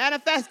 There's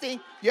manifesting.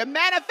 You're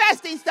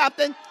manifesting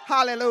something.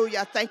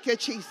 Hallelujah. Thank you,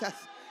 Jesus.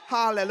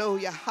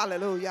 Hallelujah.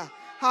 Hallelujah.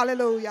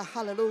 Hallelujah.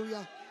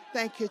 Hallelujah.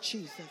 Thank you,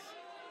 Jesus.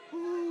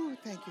 Ooh,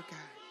 thank you, God.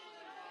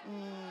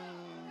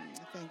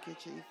 Thank you,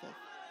 Jesus.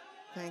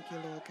 Thank you,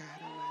 Lord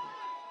God Almighty.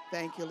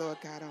 Thank you, Lord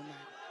God Almighty.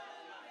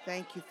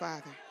 Thank you,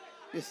 Father.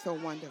 You're so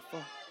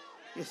wonderful.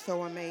 You're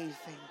so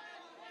amazing.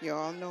 You're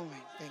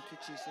all-knowing. Thank you,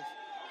 Jesus.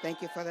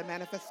 Thank you for the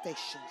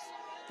manifestations.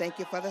 Thank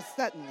you for the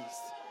suddenness.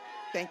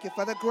 Thank you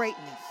for the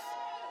greatness.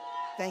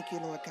 Thank you,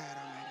 Lord God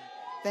Almighty.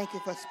 Thank you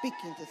for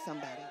speaking to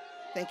somebody.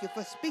 Thank you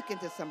for speaking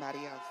to somebody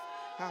else.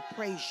 I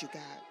praise you,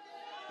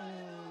 God.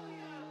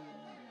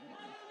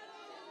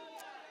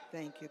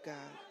 Thank you, God.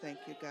 Thank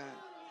you, God.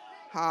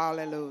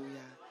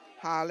 Hallelujah.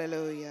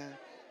 Hallelujah.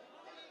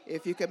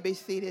 If you can be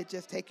seated,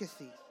 just take your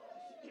seat.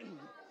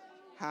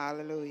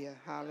 Hallelujah.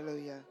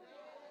 Hallelujah.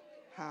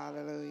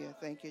 Hallelujah.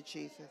 Thank you,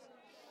 Jesus.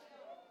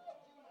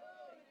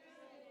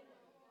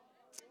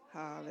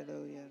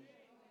 Hallelujah.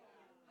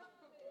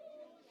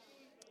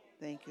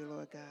 Thank you,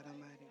 Lord God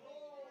Almighty.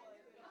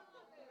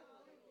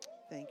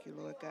 Thank you,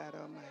 Lord God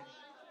Almighty.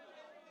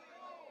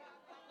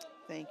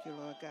 Thank you,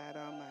 Lord God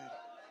Almighty.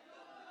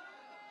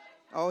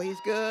 Oh, he's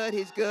good.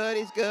 He's good.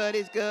 He's good.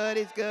 He's good.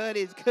 He's good.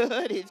 He's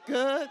good. He's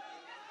good.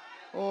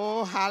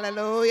 Oh,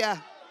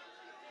 hallelujah.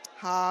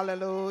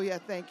 Hallelujah.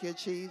 Thank you,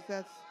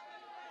 Jesus.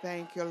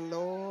 Thank you,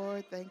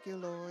 Lord. Thank you,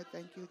 Lord.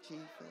 Thank you,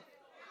 Jesus.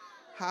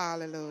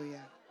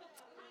 Hallelujah.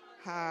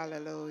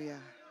 Hallelujah.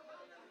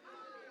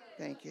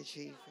 Thank you,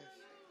 Jesus.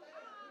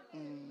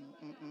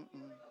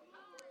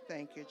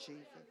 Thank you,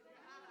 Jesus.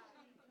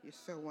 You're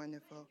so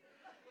wonderful.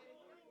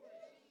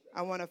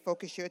 I want to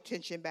focus your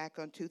attention back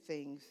on two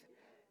things.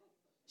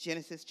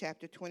 Genesis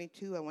chapter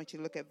 22, I want you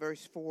to look at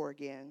verse 4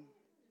 again.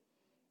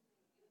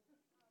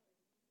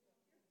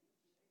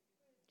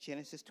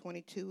 Genesis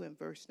 22 and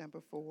verse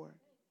number 4.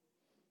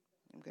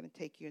 I'm going to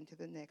take you into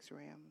the next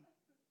realm.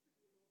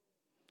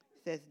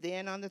 It says,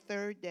 then on the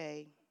third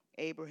day,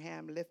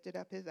 Abraham lifted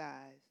up his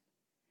eyes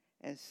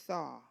and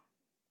saw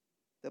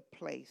the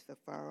place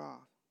afar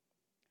off.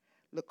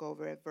 Look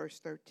over at verse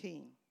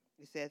 13.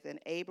 It says, and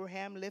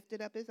Abraham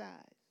lifted up his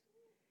eyes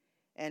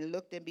and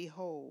looked, and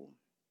behold,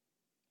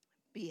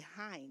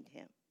 behind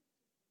him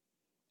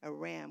a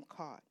ram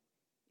caught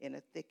in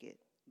a thicket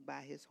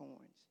by his horns.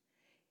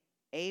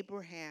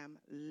 Abraham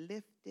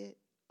lifted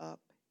up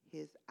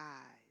his eyes.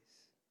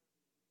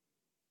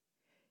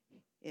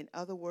 In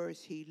other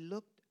words, he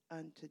looked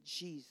unto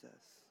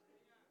Jesus,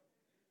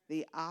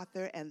 the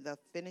author and the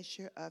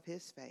finisher of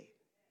his faith.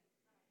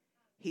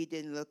 He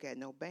didn't look at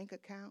no bank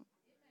account.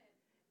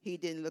 He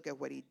didn't look at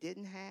what he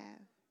didn't have.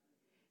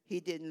 He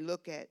didn't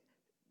look at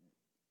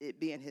it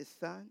being his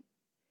son.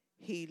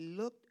 He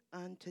looked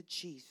unto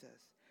Jesus.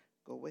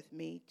 Go with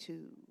me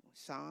to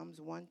Psalms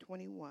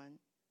 121.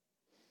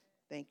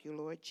 Thank you,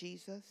 Lord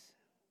Jesus.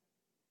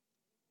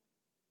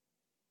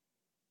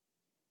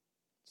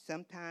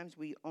 Sometimes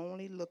we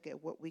only look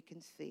at what we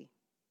can see.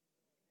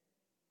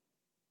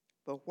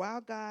 But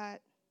while God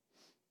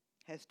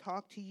has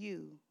talked to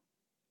you,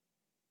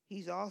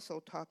 he's also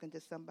talking to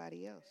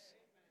somebody else.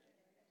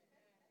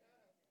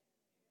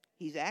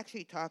 He's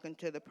actually talking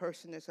to the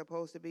person that's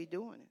supposed to be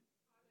doing it.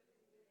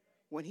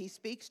 When he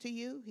speaks to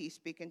you, he's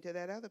speaking to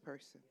that other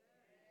person.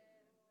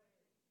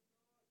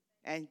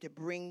 And to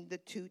bring the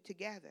two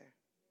together.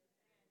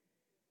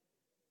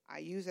 I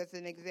use as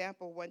an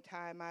example, one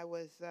time I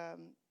was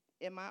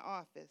in my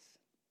office,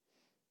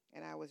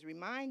 and I was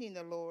reminding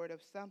the Lord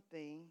of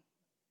something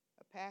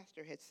a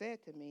pastor had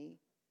said to me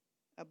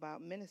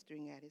about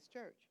ministering at his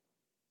church.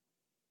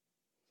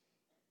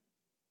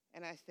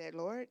 And I said,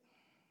 Lord,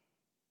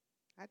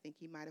 I think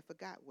he might have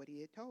forgot what he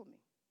had told me.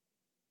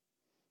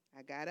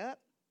 I got up,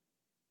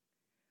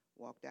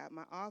 walked out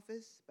my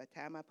office. By the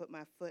time I put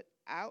my foot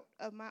out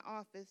of my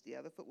office, the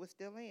other foot was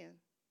still in.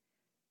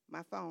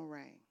 My phone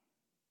rang.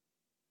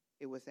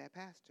 It was that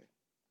pastor.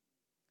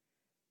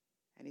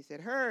 And he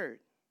said, Heard.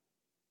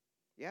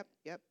 Yep,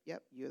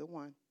 you're the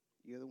one.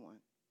 You're the one.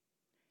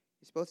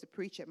 You're supposed to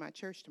preach at my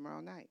church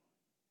tomorrow night.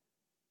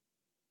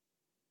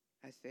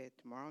 I said,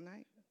 tomorrow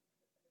night?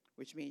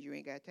 Which means you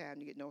ain't got time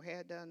to get no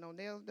hair done, no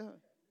nails done.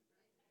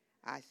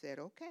 I said,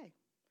 okay.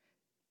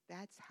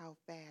 That's how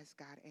fast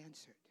God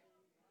answered.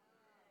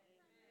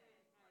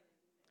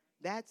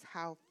 That's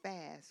how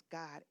fast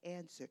God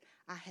answered.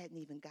 I hadn't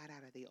even got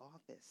out of the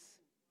office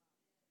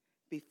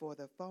before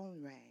the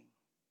phone rang.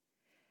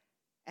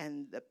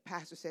 And the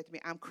pastor said to me,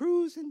 I'm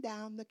cruising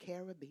down the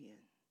Caribbean.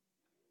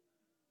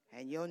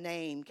 And your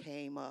name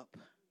came up.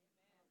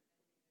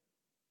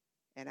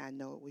 And I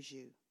know it was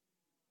you.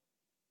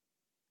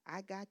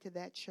 I got to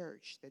that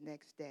church the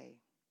next day.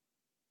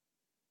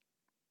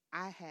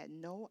 I had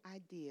no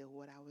idea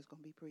what I was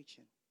going to be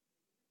preaching.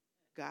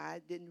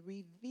 God didn't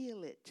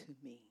reveal it to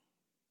me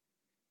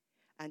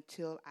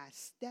until I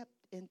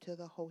stepped into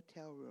the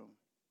hotel room.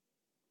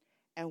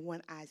 And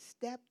when I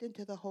stepped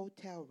into the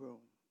hotel room,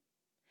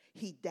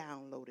 he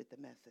downloaded the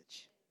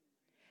message.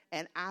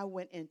 And I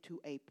went into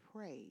a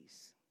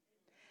praise.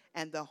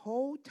 And the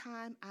whole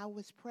time I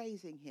was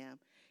praising him,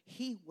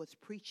 he was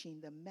preaching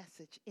the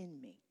message in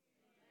me.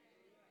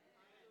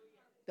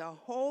 The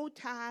whole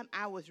time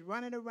I was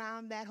running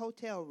around that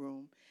hotel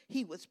room,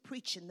 he was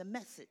preaching the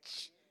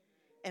message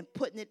and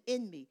putting it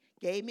in me.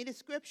 Gave me the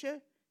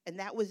scripture, and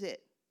that was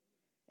it.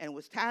 And it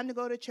was time to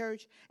go to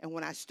church. And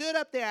when I stood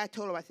up there, I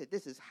told him, I said,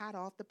 this is hot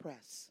off the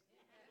press.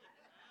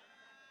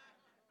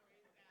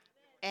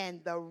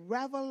 And the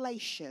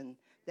revelation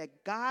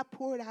that God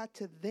poured out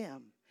to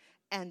them,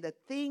 and the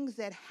things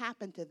that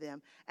happened to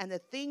them, and the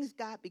things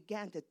God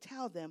began to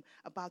tell them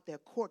about their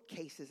court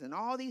cases and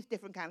all these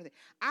different kinds of things.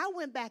 I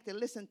went back to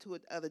listen to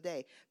it the other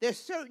day. There's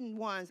certain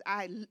ones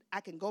I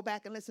can go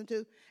back and listen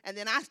to, and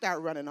then I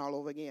start running all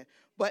over again.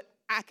 But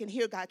I can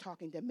hear God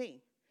talking to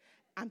me.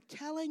 I'm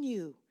telling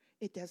you,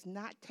 it does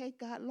not take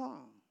God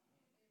long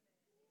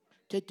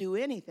to do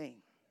anything.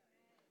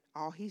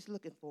 All he's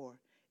looking for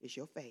is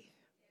your faith.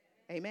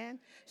 Amen?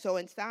 So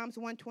in Psalms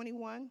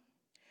 121,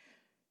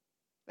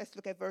 let's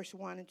look at verse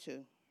 1 and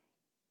 2.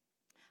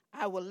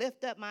 I will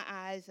lift up my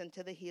eyes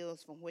unto the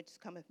hills from which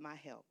cometh my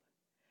help.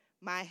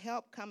 My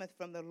help cometh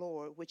from the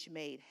Lord, which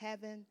made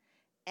heaven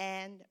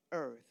and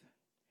earth.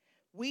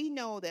 We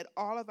know that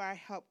all of our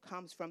help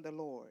comes from the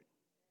Lord.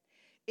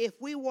 If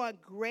we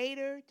want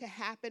greater to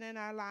happen in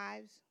our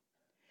lives,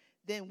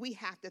 then we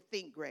have to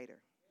think greater.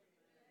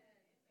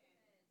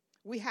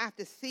 We have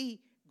to see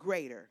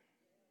greater.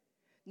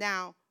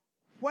 Now,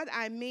 what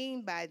I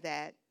mean by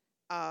that,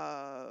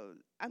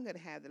 I'm going to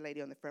have the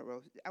lady on the front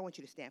row. I want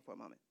you to stand for a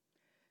moment.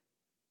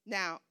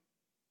 Now,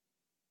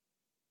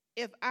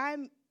 if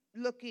I'm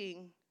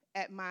looking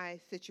at my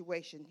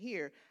situation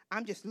here,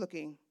 I'm just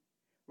looking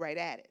right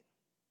at it.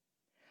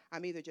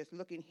 I'm either just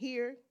looking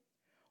here,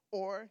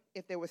 or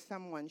if there was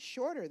someone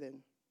shorter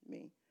than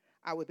me,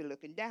 I would be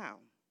looking down.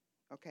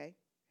 Okay?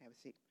 Have a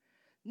seat.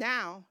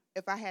 Now,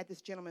 if I had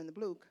this gentleman in the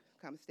blue,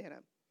 come stand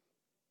up.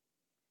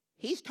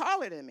 He's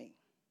taller than me.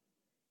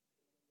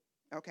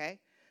 Okay?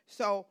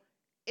 So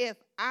if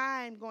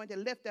I'm going to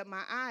lift up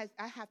my eyes,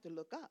 I have to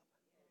look up.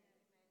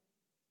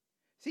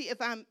 See, if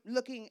I'm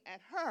looking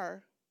at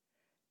her,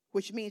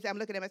 which means I'm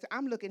looking at myself,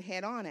 I'm looking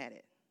head on at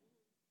it.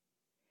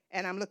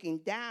 And I'm looking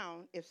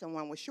down if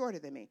someone was shorter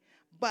than me.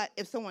 But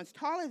if someone's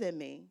taller than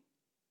me,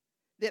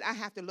 then I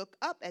have to look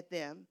up at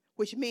them,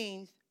 which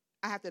means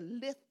I have to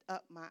lift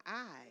up my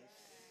eyes.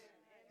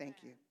 Thank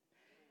you.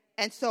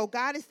 And so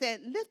God is saying,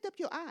 lift up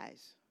your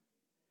eyes.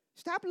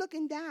 Stop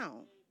looking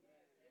down.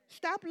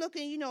 Stop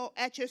looking,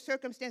 at your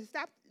circumstances.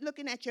 Stop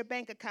looking at your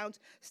bank accounts.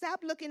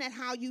 Stop looking at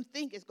how you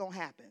think it's going to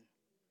happen.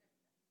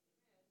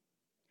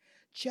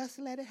 Just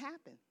let it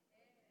happen.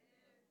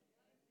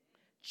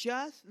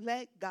 Just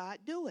let God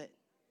do it.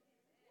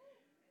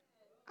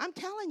 I'm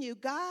telling you,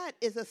 God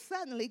is a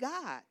suddenly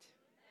God.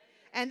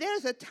 And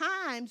there's a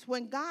times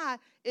when God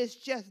is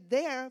just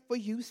there for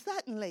you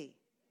suddenly.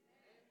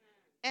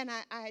 And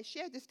I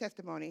shared this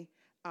testimony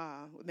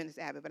with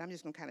Minister Abbott, but I'm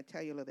just going to kind of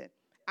tell you a little bit.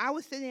 I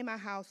was sitting in my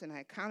house, and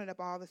I counted up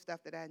all the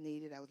stuff that I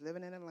needed. I was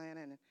living in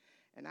Atlanta,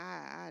 and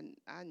I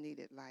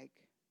needed like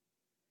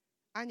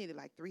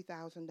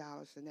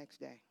 $3,000 the next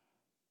day.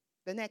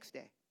 The next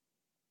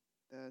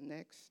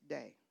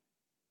day.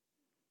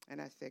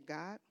 And I said,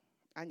 God,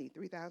 I need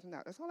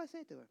 $3,000. That's all I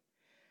said to him.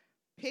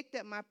 Picked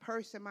up my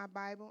purse and my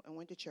Bible and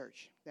went to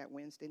church that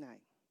Wednesday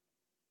night.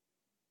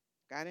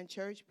 Got in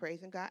church,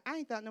 praising God. I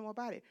ain't thought no more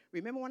about it.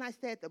 Remember when I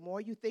said the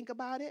more you think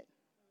about it,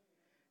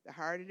 the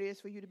harder it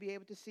is for you to be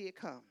able to see it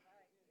come.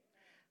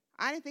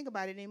 I didn't think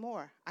about it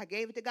anymore. I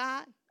gave it to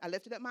God. I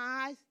lifted up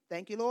my eyes.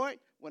 Thank you, Lord.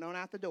 Went on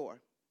out the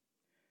door.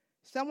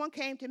 Someone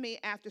came to me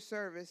after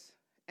service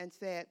and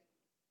said,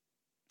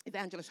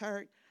 Evangelist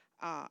Hurd,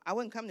 I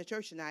wouldn't come to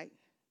church tonight,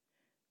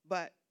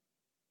 but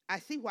I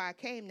see why I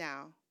came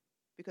now,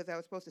 because I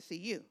was supposed to see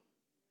you.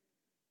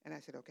 And I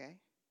said, okay.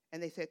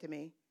 And they said to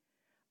me,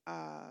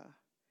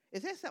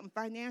 is there something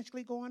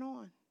financially going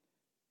on?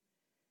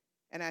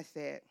 And I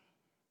said,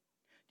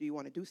 do you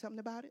want to do something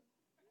about it?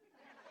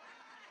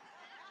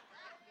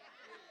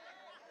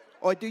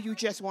 Or do you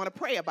just want to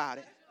pray about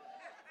it?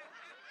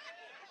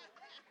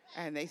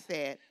 And they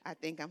said, I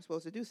think I'm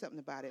supposed to do something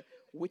about it.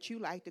 Would you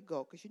like to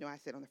go? Because, I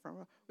sit on the front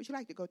row. Would you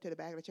like to go to the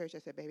back of the church? I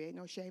said, baby, ain't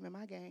no shame in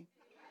my game.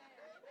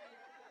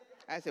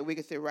 I said, we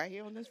can sit right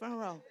here on this front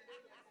row.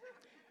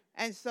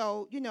 And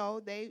so,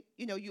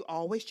 you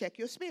always check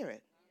your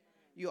spirit.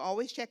 You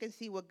always check and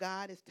see what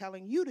God is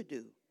telling you to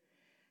do.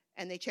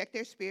 And they checked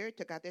their spirit,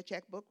 took out their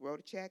checkbook, wrote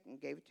a check, and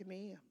gave it to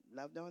me.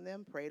 Loved on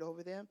them, prayed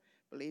over them,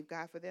 believed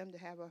God for them to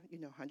have a,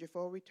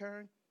 hundredfold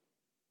return.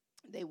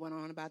 They went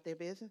on about their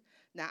business.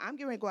 Now, I'm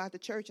getting ready to go out to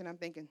church, and I'm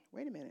thinking,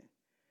 wait a minute.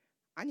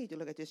 I need to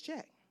look at this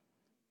check.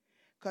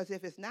 Because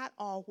if it's not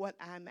all what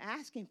I'm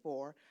asking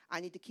for, I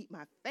need to keep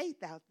my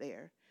faith out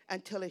there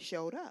until it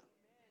showed up.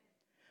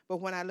 But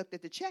when I looked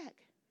at the check,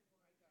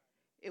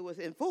 it was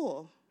in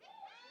full.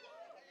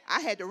 I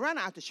had to run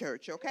out to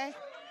church, okay?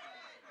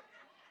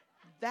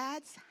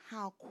 That's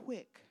how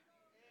quick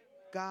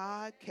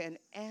God can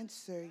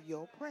answer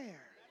your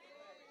prayer.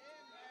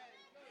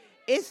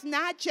 It's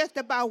not just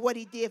about what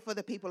he did for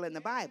the people in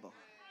the Bible,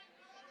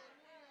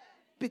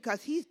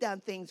 because he's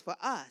done things for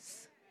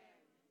us.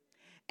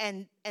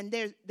 And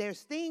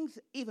there's things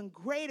even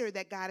greater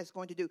that God is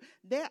going to do.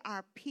 There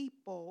are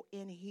people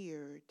in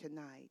here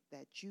tonight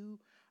that you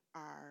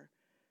are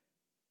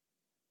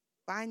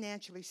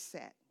financially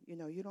set.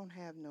 You don't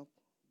have no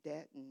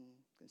debt and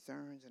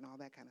concerns and all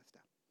that kind of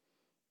stuff.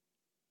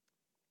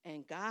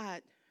 And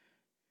God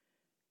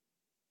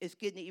is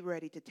getting you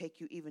ready to take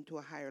you even to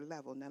a higher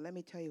level. Now, let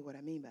me tell you what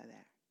I mean by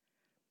that.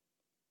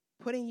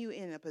 Putting you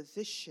in a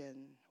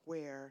position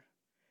where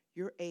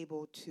you're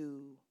able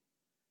to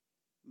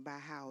buy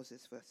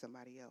houses for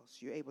somebody else.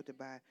 You're able to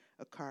buy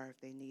a car if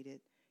they need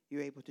it.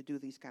 You're able to do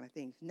these kind of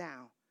things.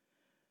 Now,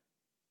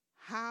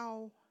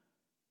 how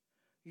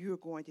you're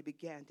going to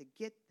begin to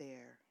get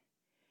there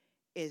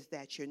is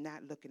that you're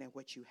not looking at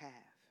what you have.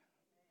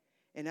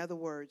 In other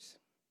words,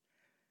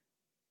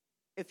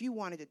 if you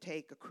wanted to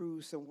take a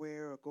cruise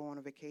somewhere or go on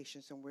a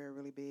vacation somewhere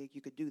really big,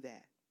 you could do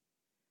that.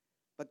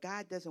 But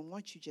God doesn't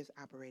want you just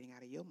operating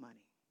out of your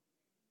money.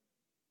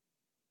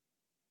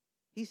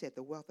 He said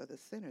the wealth of the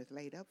sinner is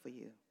laid up for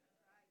you.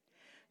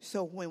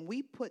 So when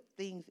we put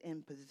things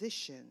in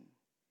position,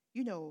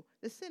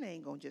 the sinner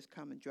ain't going to just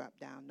come and drop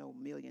down no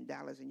 $1 million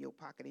in your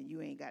pocket and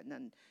you ain't got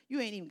nothing. You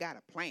ain't even got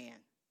a plan.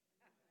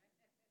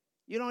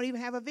 You don't even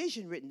have a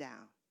vision written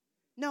down.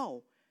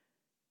 No,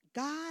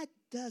 God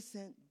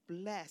doesn't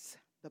bless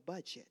the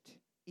budget,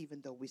 even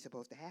though we're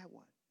supposed to have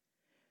one.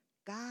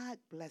 God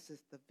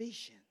blesses the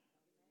vision.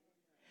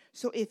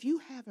 So if you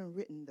haven't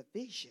written the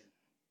vision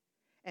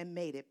and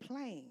made it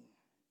plain,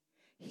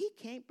 he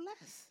can't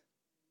bless.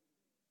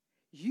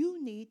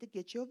 You need to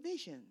get your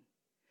vision.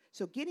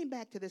 So getting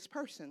back to this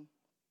person,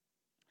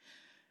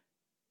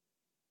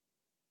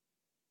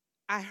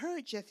 I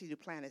heard Jesse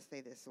Duplantis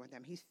say this one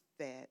time. He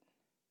said,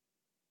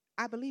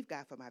 I believe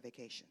God for my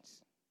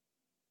vacations.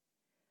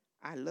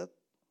 I look,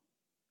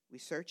 we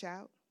search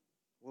out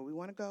where we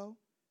want to go,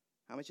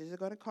 how much is it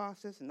going to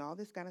cost us, and all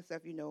this kind of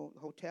stuff,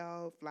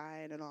 hotel,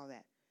 flying, and all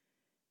that.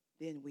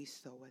 Then we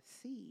sow a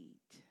seed.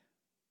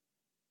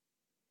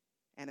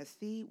 And a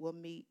seed will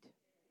meet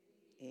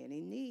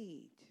any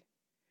need.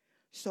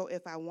 So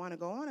if I want to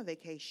go on a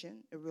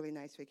vacation, a really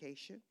nice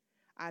vacation,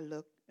 I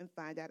look and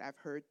find out. I've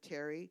heard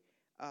Terry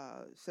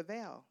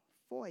Savelle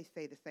Foy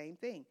say the same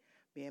thing.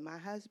 Me and my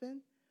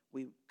husband,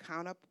 we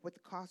count up what the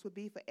cost would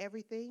be for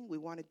everything we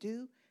want to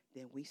do.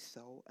 Then we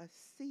sow a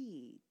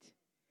seed.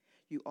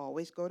 You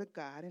always go to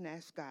God and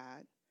ask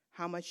God,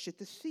 how much should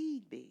the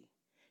seed be?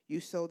 You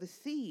sow the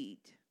seed,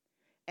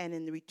 and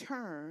in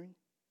return,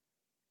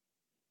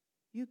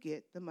 you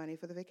get the money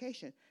for the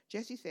vacation.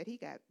 Jesse said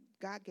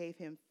God gave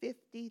him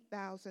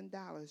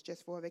 $50,000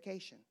 just for a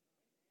vacation.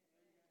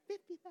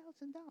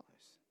 $50,000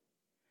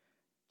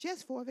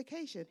 just for a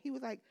vacation. He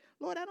was like,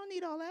 Lord, I don't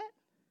need all that.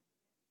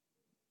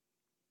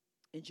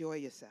 Enjoy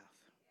yourself.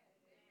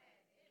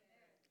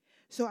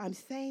 So I'm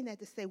saying that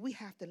to say we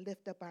have to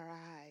lift up our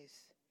eyes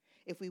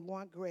if we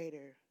want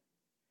greater.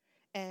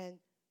 And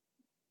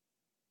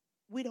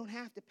we don't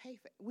have to pay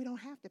for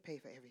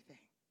everything.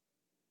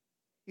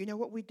 You know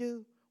what we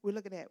do? We're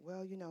looking at,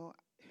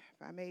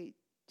 if I made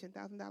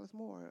 $10,000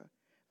 more,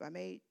 if I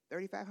made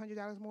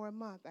 $3,500 more a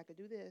month, I could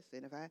do this.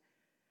 And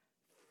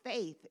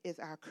faith is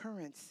our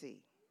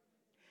currency.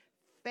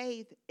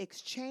 Faith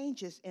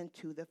exchanges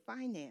into the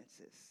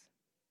finances.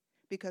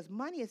 Because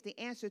money is the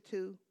answer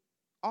to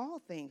all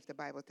things, the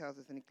Bible tells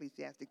us in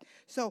Ecclesiastes.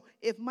 So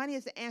if money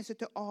is the answer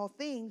to all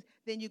things,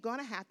 then you're going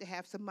to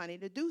have some money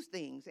to do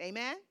things.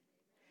 Amen?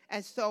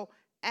 And so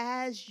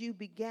as you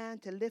began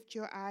to lift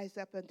your eyes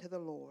up unto the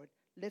Lord,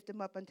 lift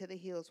them up unto the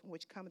hills from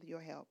which cometh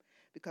your help,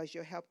 because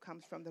your help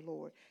comes from the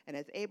Lord. And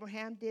as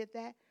Abraham did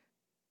that,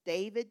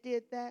 David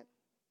did that,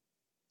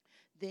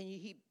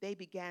 then they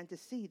began to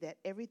see that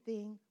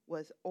everything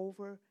was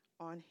over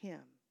on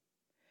him.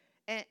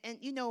 And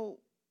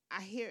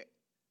I hear,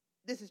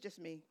 this is just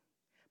me,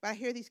 but I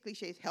hear these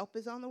cliches, help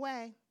is on the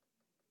way.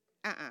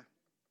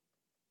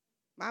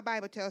 My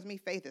Bible tells me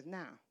faith is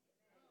now.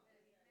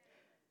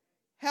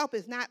 Help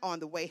is not on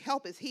the way.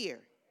 Help is here.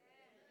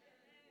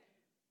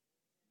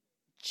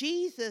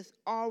 Jesus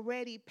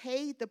already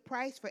paid the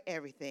price for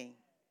everything.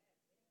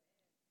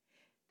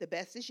 The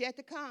best is yet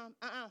to come.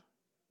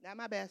 Not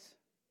my best.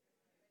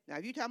 Now,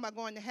 if you're talking about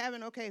going to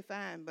heaven, okay,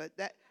 fine. But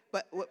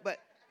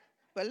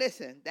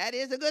listen, that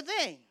is a good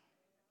thing.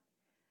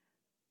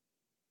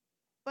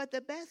 But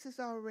the best is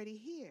already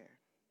here.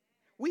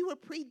 We were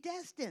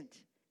predestined.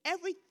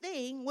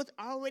 Everything was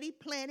already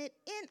planted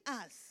in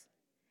us.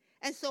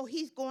 And so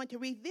he's going to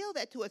reveal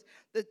that to us.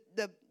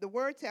 The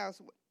word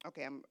tells,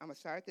 okay, I'm going to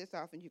start this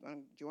off and you're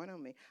going to join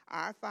on me.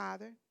 Our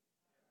Father,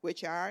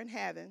 which art in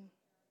heaven,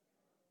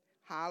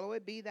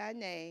 hallowed be thy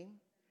name.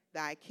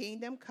 Thy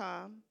kingdom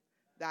come,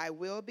 thy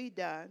will be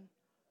done.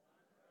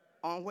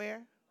 On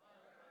where?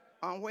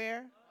 On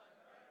where?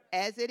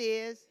 As it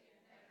is.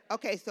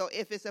 Okay, so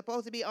if it's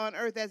supposed to be on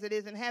earth as it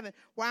is in heaven,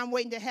 why I'm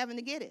waiting to heaven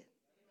to get it?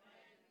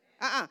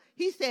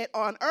 He said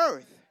on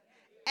earth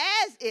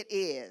as it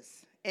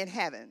is in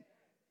heaven.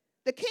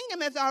 The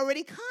kingdom has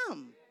already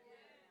come.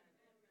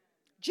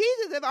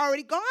 Jesus has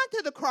already gone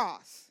to the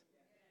cross.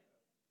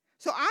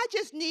 So I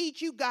just need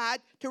you, God,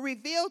 to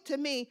reveal to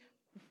me,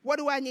 what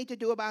do I need to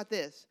do about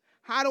this?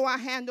 How do I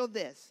handle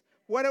this?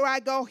 Where do I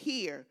go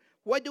here?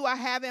 What do I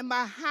have in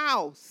my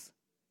house?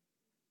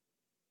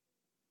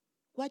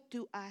 What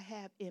do I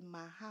have in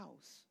my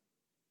house?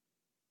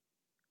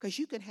 Because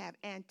you can have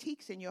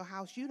antiques in your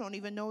house you don't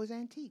even know is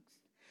antiques.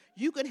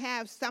 You can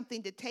have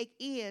something to take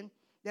in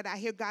that I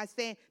hear God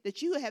saying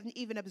that you haven't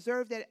even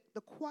observed that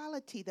the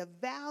quality, the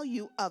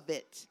value of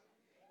it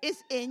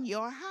is in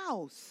your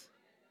house.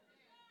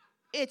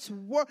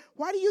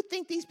 Why do you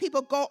think these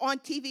people go on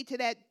TV to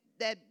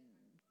that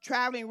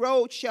traveling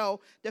road show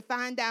to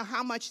find out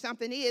how much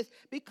something is?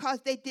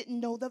 Because they didn't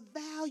know the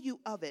value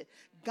of it.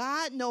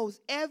 God knows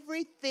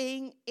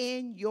everything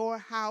in your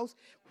house,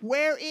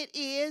 where it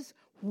is,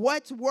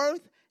 what's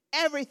worth,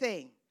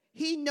 everything.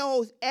 He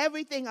knows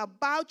everything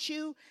about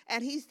you,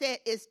 and he said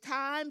it's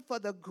time for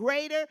the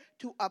greater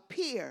to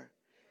appear.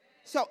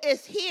 So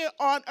it's here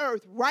on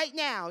earth right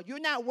now.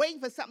 You're not waiting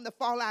for something to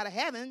fall out of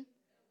heaven.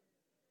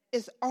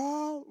 It's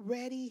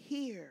already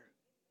here.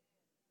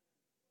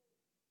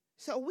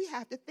 So we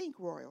have to think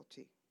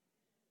royalty.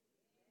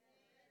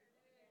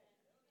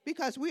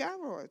 Because we are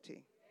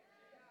royalty.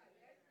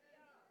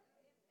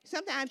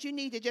 Sometimes you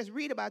need to just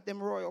read about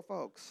them royal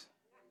folks.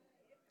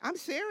 I'm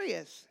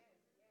serious.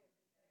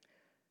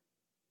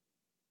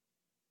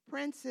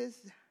 Princess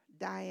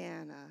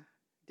Diana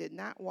did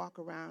not walk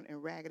around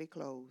in raggedy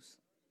clothes.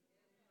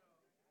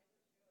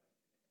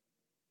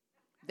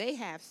 They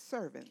have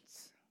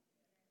servants.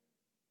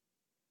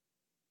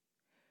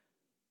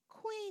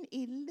 Queen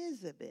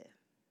Elizabeth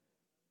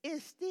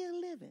is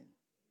still living.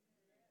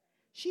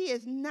 She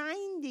is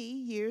 90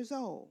 years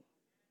old.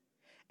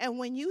 And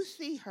when you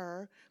see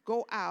her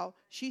go out,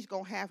 she's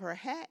going to have her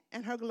hat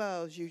and her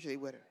gloves usually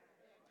with her.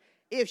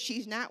 If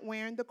she's not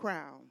wearing the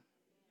crown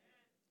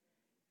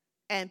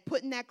and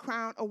putting that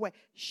crown away,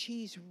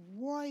 she's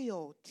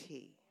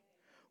royalty.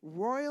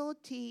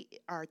 Royalty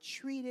are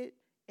treated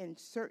in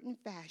certain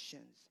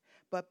fashions,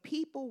 but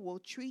people will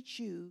treat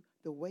you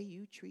the way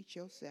you treat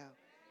yourself.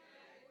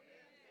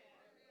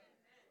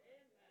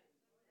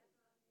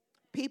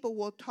 People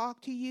will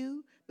talk to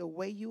you the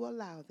way you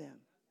allow them.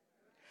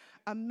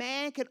 A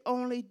man can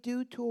only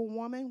do to a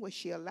woman what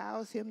she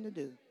allows him to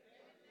do.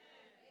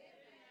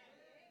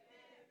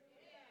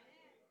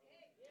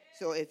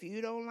 So if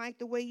you don't like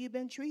the way you've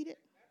been treated,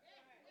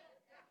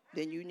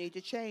 then you need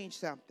to change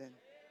something.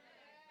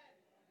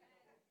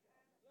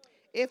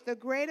 If the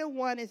greater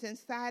one is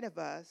inside of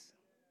us,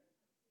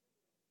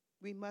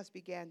 we must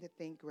begin to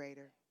think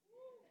greater.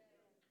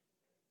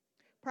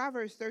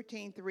 Proverbs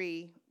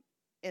 13:3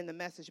 in the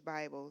Message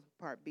Bible,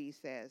 Part B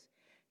says,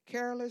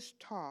 careless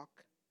talk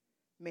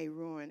may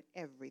ruin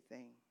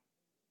everything.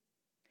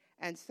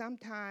 And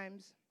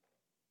sometimes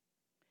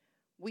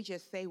we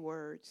just say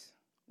words.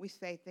 We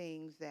say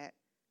things that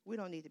we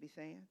don't need to be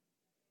saying.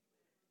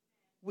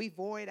 We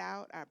void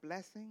out our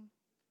blessing.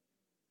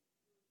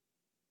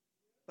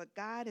 But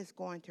God is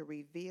going to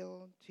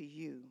reveal to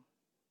you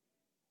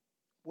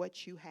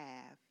what you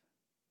have,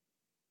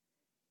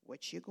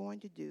 what you're going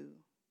to do,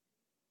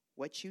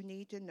 what you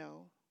need to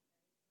know,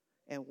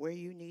 and where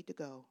you need to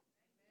go.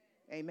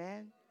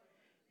 Amen?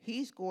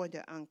 He's going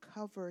to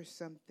uncover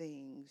some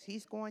things.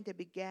 He's going to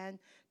begin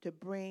to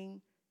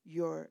bring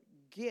your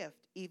gift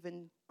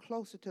even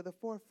closer to the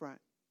forefront.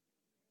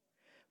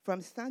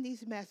 From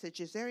Sunday's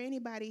message, is there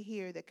anybody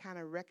here that kind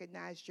of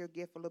recognized your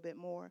gift a little bit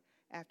more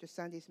after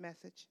Sunday's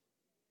message?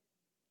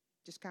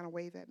 Just kind of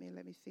wave at me and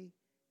let me see.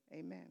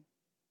 Amen.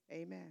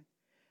 Amen.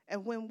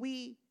 And when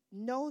we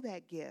know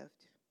that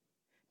gift,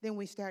 then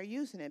we start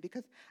using it.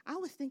 Because I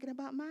was thinking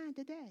about mine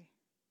today.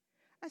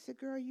 I said,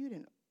 girl, you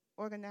didn't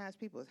organize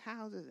people's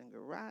houses and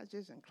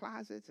garages and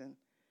closets and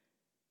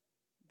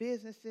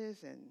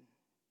businesses and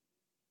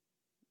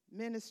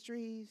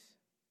ministries.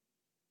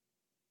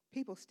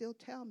 People still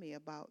tell me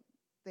about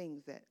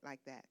things like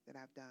that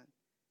I've done.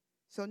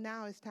 So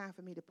now it's time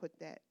for me to put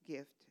that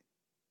gift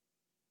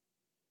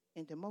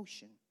into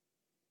motion,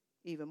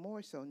 even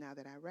more so now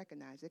that I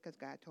recognize it, because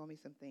God told me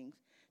some things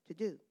to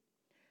do.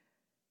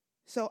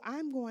 So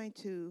I'm going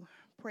to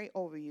pray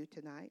over you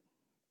tonight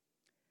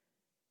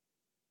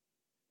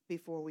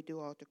before we do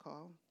altar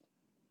call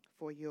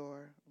for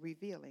your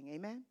revealing.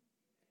 Amen?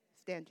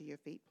 Stand to your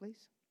feet,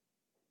 please.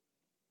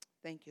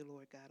 Thank you,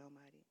 Lord God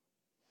Almighty.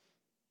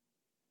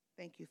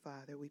 Thank you,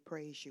 Father. We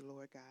praise you,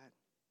 Lord God.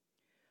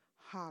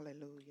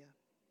 Hallelujah.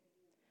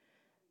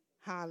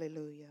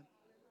 Hallelujah.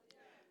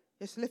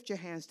 Just lift your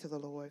hands to the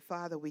Lord.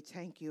 Father, we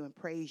thank you and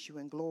praise you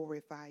and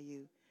glorify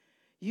you.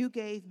 You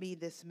gave me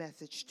this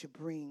message to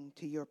bring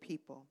to your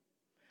people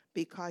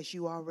because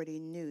you already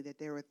knew that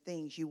there are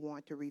things you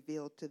want to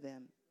reveal to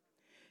them.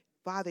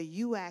 Father,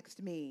 you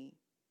asked me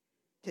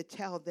to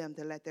tell them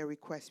to let their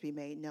requests be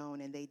made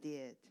known, and they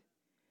did.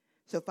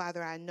 So,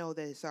 Father, I know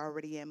that it's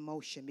already in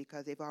motion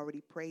because they've already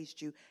praised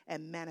you,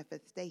 and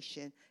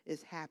manifestation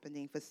is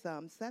happening for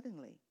some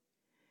suddenly.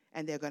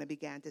 And they're going to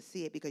begin to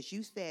see it because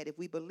you said if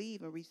we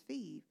believe and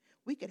receive,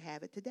 we could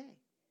have it today.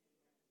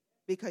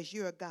 Because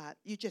you're a God.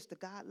 You're just a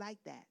God like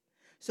that.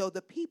 So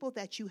the people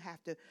that you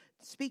have to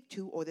speak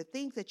to, or the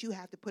things that you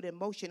have to put in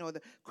motion, or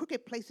the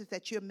crooked places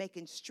that you're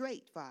making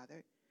straight,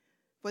 Father,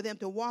 for them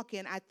to walk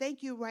in, I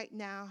thank you right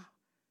now.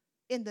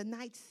 In the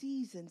night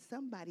season,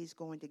 somebody's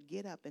going to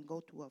get up and go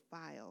to a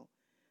file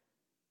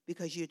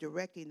because you're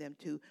directing them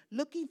to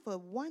looking for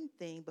one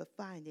thing but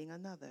finding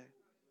another.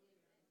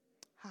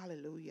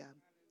 Hallelujah.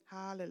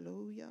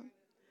 Hallelujah.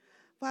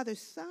 Father,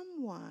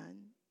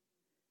 someone,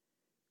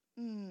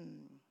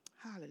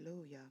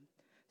 hallelujah.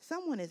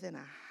 Someone is in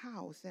a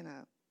house,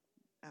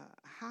 a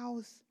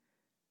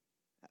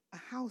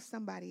house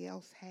somebody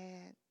else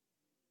had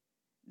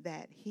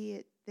that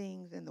hid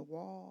things in the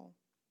wall,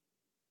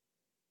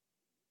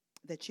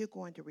 that you're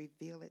going to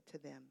reveal it to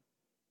them.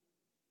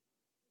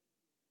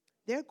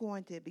 They're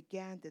going to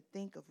begin to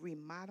think of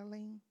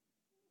remodeling.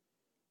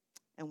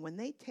 And when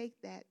they take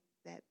that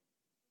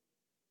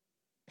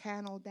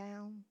panel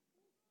down,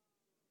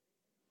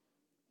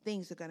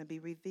 things are going to be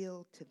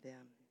revealed to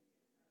them.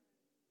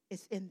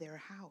 It's in their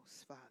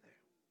house, Father.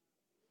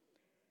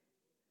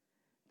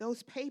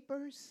 Those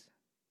papers,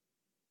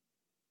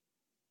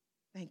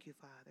 thank you,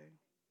 Father.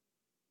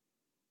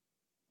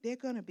 They're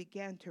going to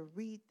begin to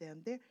read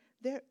them.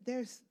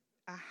 There's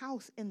a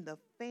house in the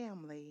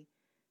family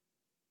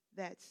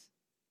that's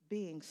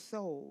being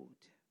sold.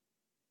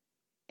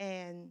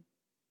 And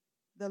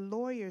the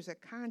lawyers are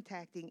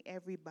contacting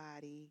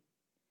everybody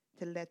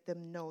to let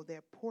them know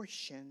their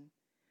portion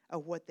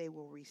of what they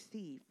will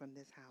receive from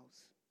this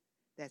house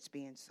that's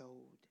being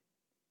sold.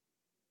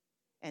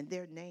 And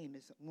their name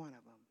is one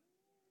of them.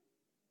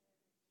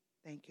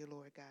 Thank you,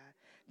 Lord God.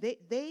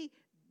 They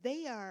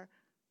are,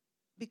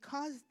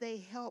 because they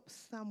helped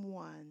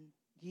someone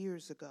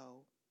years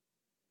ago,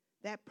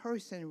 that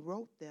person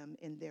wrote them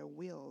in their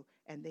will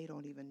and they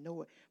don't even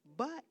know it.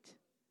 But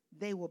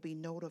they will be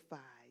notified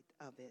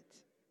of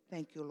it.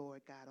 Thank you,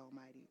 Lord God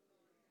Almighty.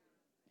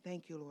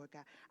 Thank you, Lord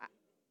God.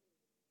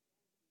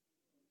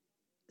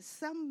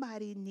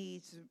 Somebody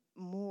needs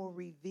more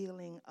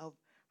revealing of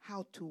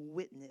how to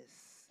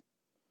witness.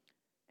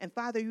 And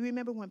Father, you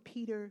remember when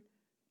Peter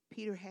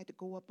had to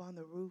go up on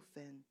the roof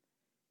and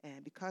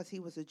because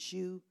he was a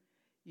Jew,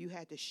 you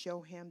had to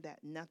show him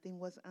that nothing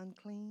was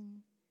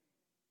unclean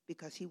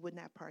because he would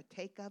not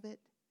partake of it.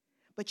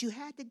 But you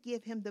had to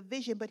give him the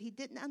vision, but he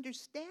didn't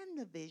understand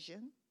the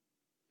vision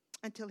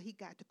until he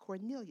got to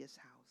Cornelius'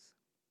 house.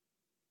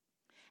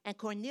 And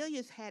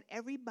Cornelius had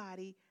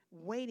everybody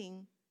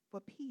waiting for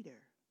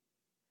Peter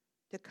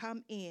to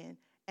come in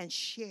and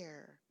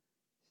share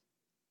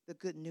the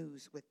good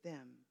news with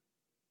them.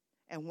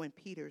 And when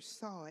Peter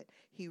saw it,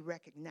 he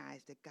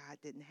recognized that God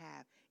didn't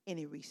have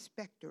any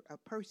respecter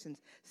of persons.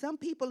 Some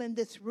people in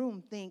this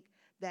room think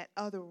that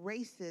other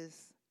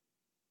races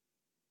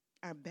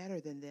are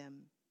better than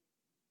them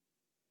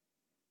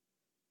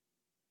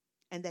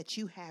and that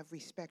you have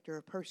respecter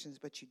of persons,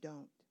 but you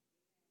don't.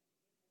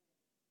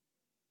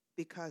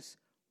 Because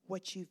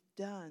what you've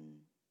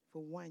done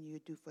for one, you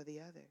do for the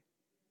other.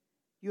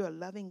 You're a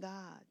loving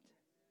God.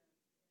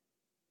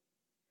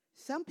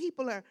 Some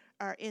people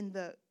are in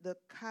the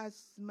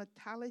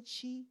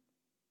cosmetology,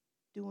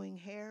 doing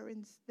hair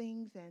and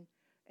things,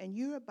 and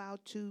you're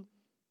about to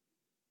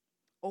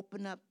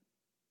open up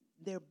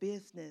their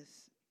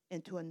business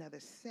into another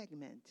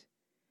segment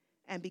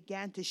and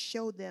began to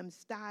show them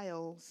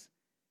styles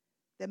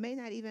that may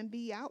not even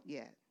be out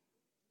yet.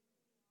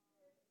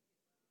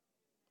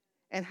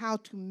 And how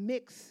to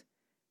mix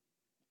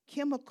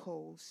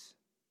chemicals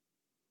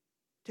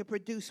to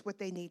produce what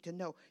they need to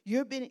know.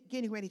 You're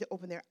getting ready to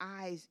open their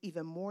eyes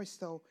even more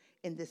so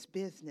in this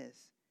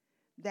business,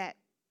 that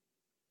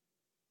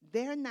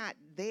they're not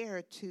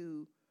there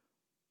to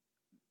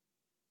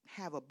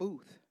have a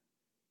booth.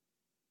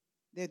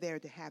 They're there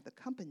to have the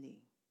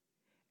company.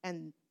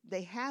 And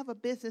they have a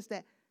business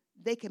that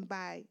they can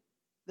buy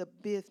the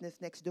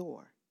business next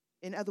door.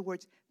 In other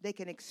words, they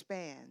can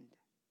expand.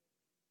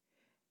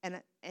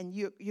 And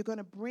you're going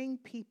to bring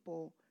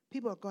people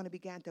are going to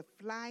begin to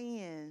fly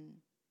in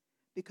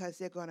because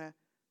they're going to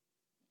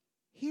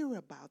hear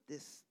about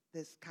this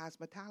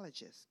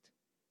cosmetologist,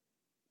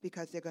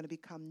 because they're going to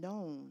become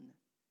known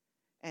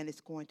and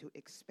it's going to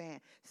expand.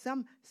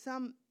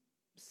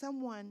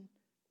 Someone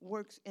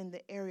works in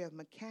the area of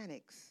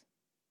mechanics,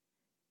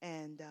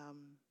 and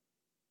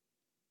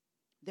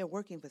they're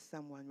working for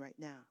someone right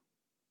now.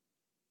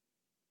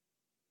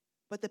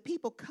 But the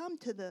people come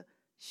to the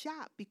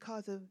shop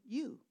because of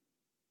you.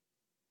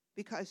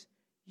 Because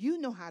you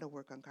know how to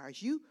work on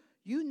cars. You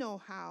know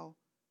how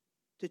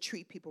to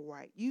treat people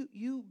right.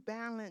 You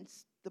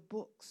balance the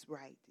books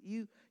right.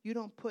 You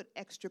don't put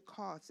extra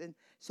costs, and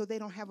so they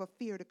don't have a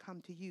fear to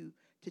come to you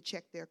to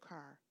check their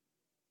car.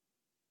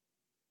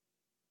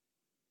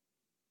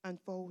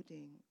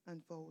 Unfolding,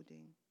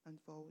 unfolding,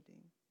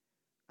 unfolding,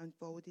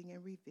 unfolding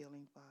and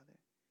revealing, Father.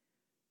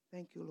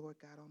 Thank you, Lord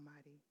God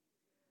Almighty.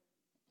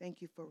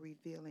 Thank you for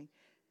revealing.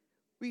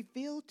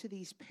 Reveal to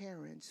these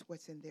parents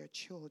what's in their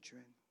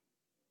children.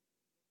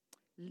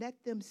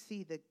 Let them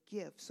see the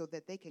gift so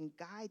that they can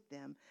guide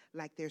them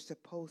like they're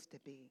supposed to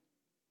be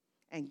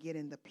and get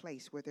in the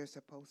place where they're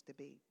supposed to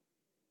be.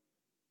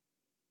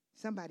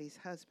 Somebody's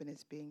husband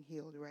is being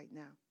healed right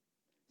now.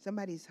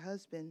 Somebody's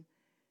husband,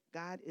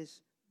 God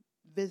is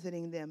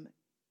visiting them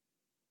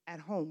at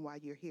home while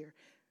you're here.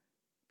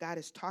 God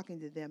is talking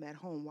to them at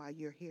home while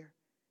you're here.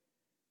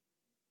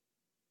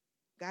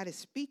 God is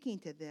speaking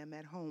to them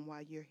at home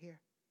while you're here.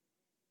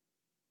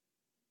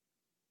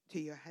 To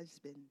your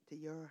husband, to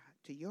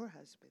your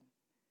husband.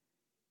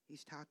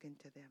 He's talking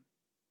to them.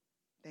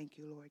 Thank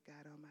you, Lord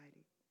God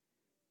Almighty.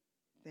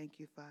 Thank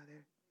you,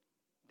 Father.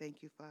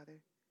 Thank you, Father.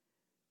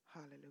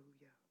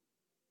 Hallelujah.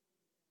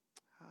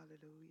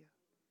 Hallelujah.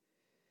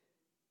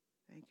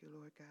 Thank you,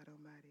 Lord God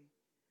Almighty.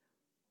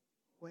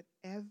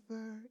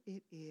 Whatever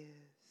it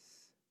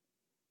is,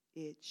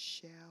 it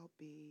shall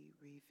be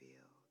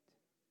revealed.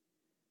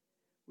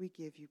 We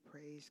give you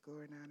praise,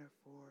 glory, and honor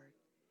for it.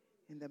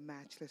 In the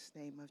matchless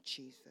name of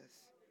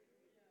Jesus.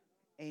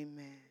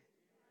 Amen.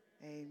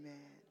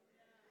 Amen.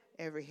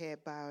 Every head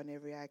bowed and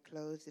every eye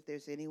closed. If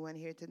there's anyone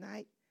here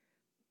tonight,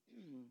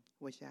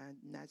 which I'm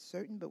not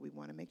certain, but we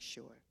want to make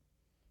sure,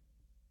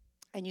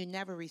 and you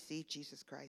never received Jesus Christ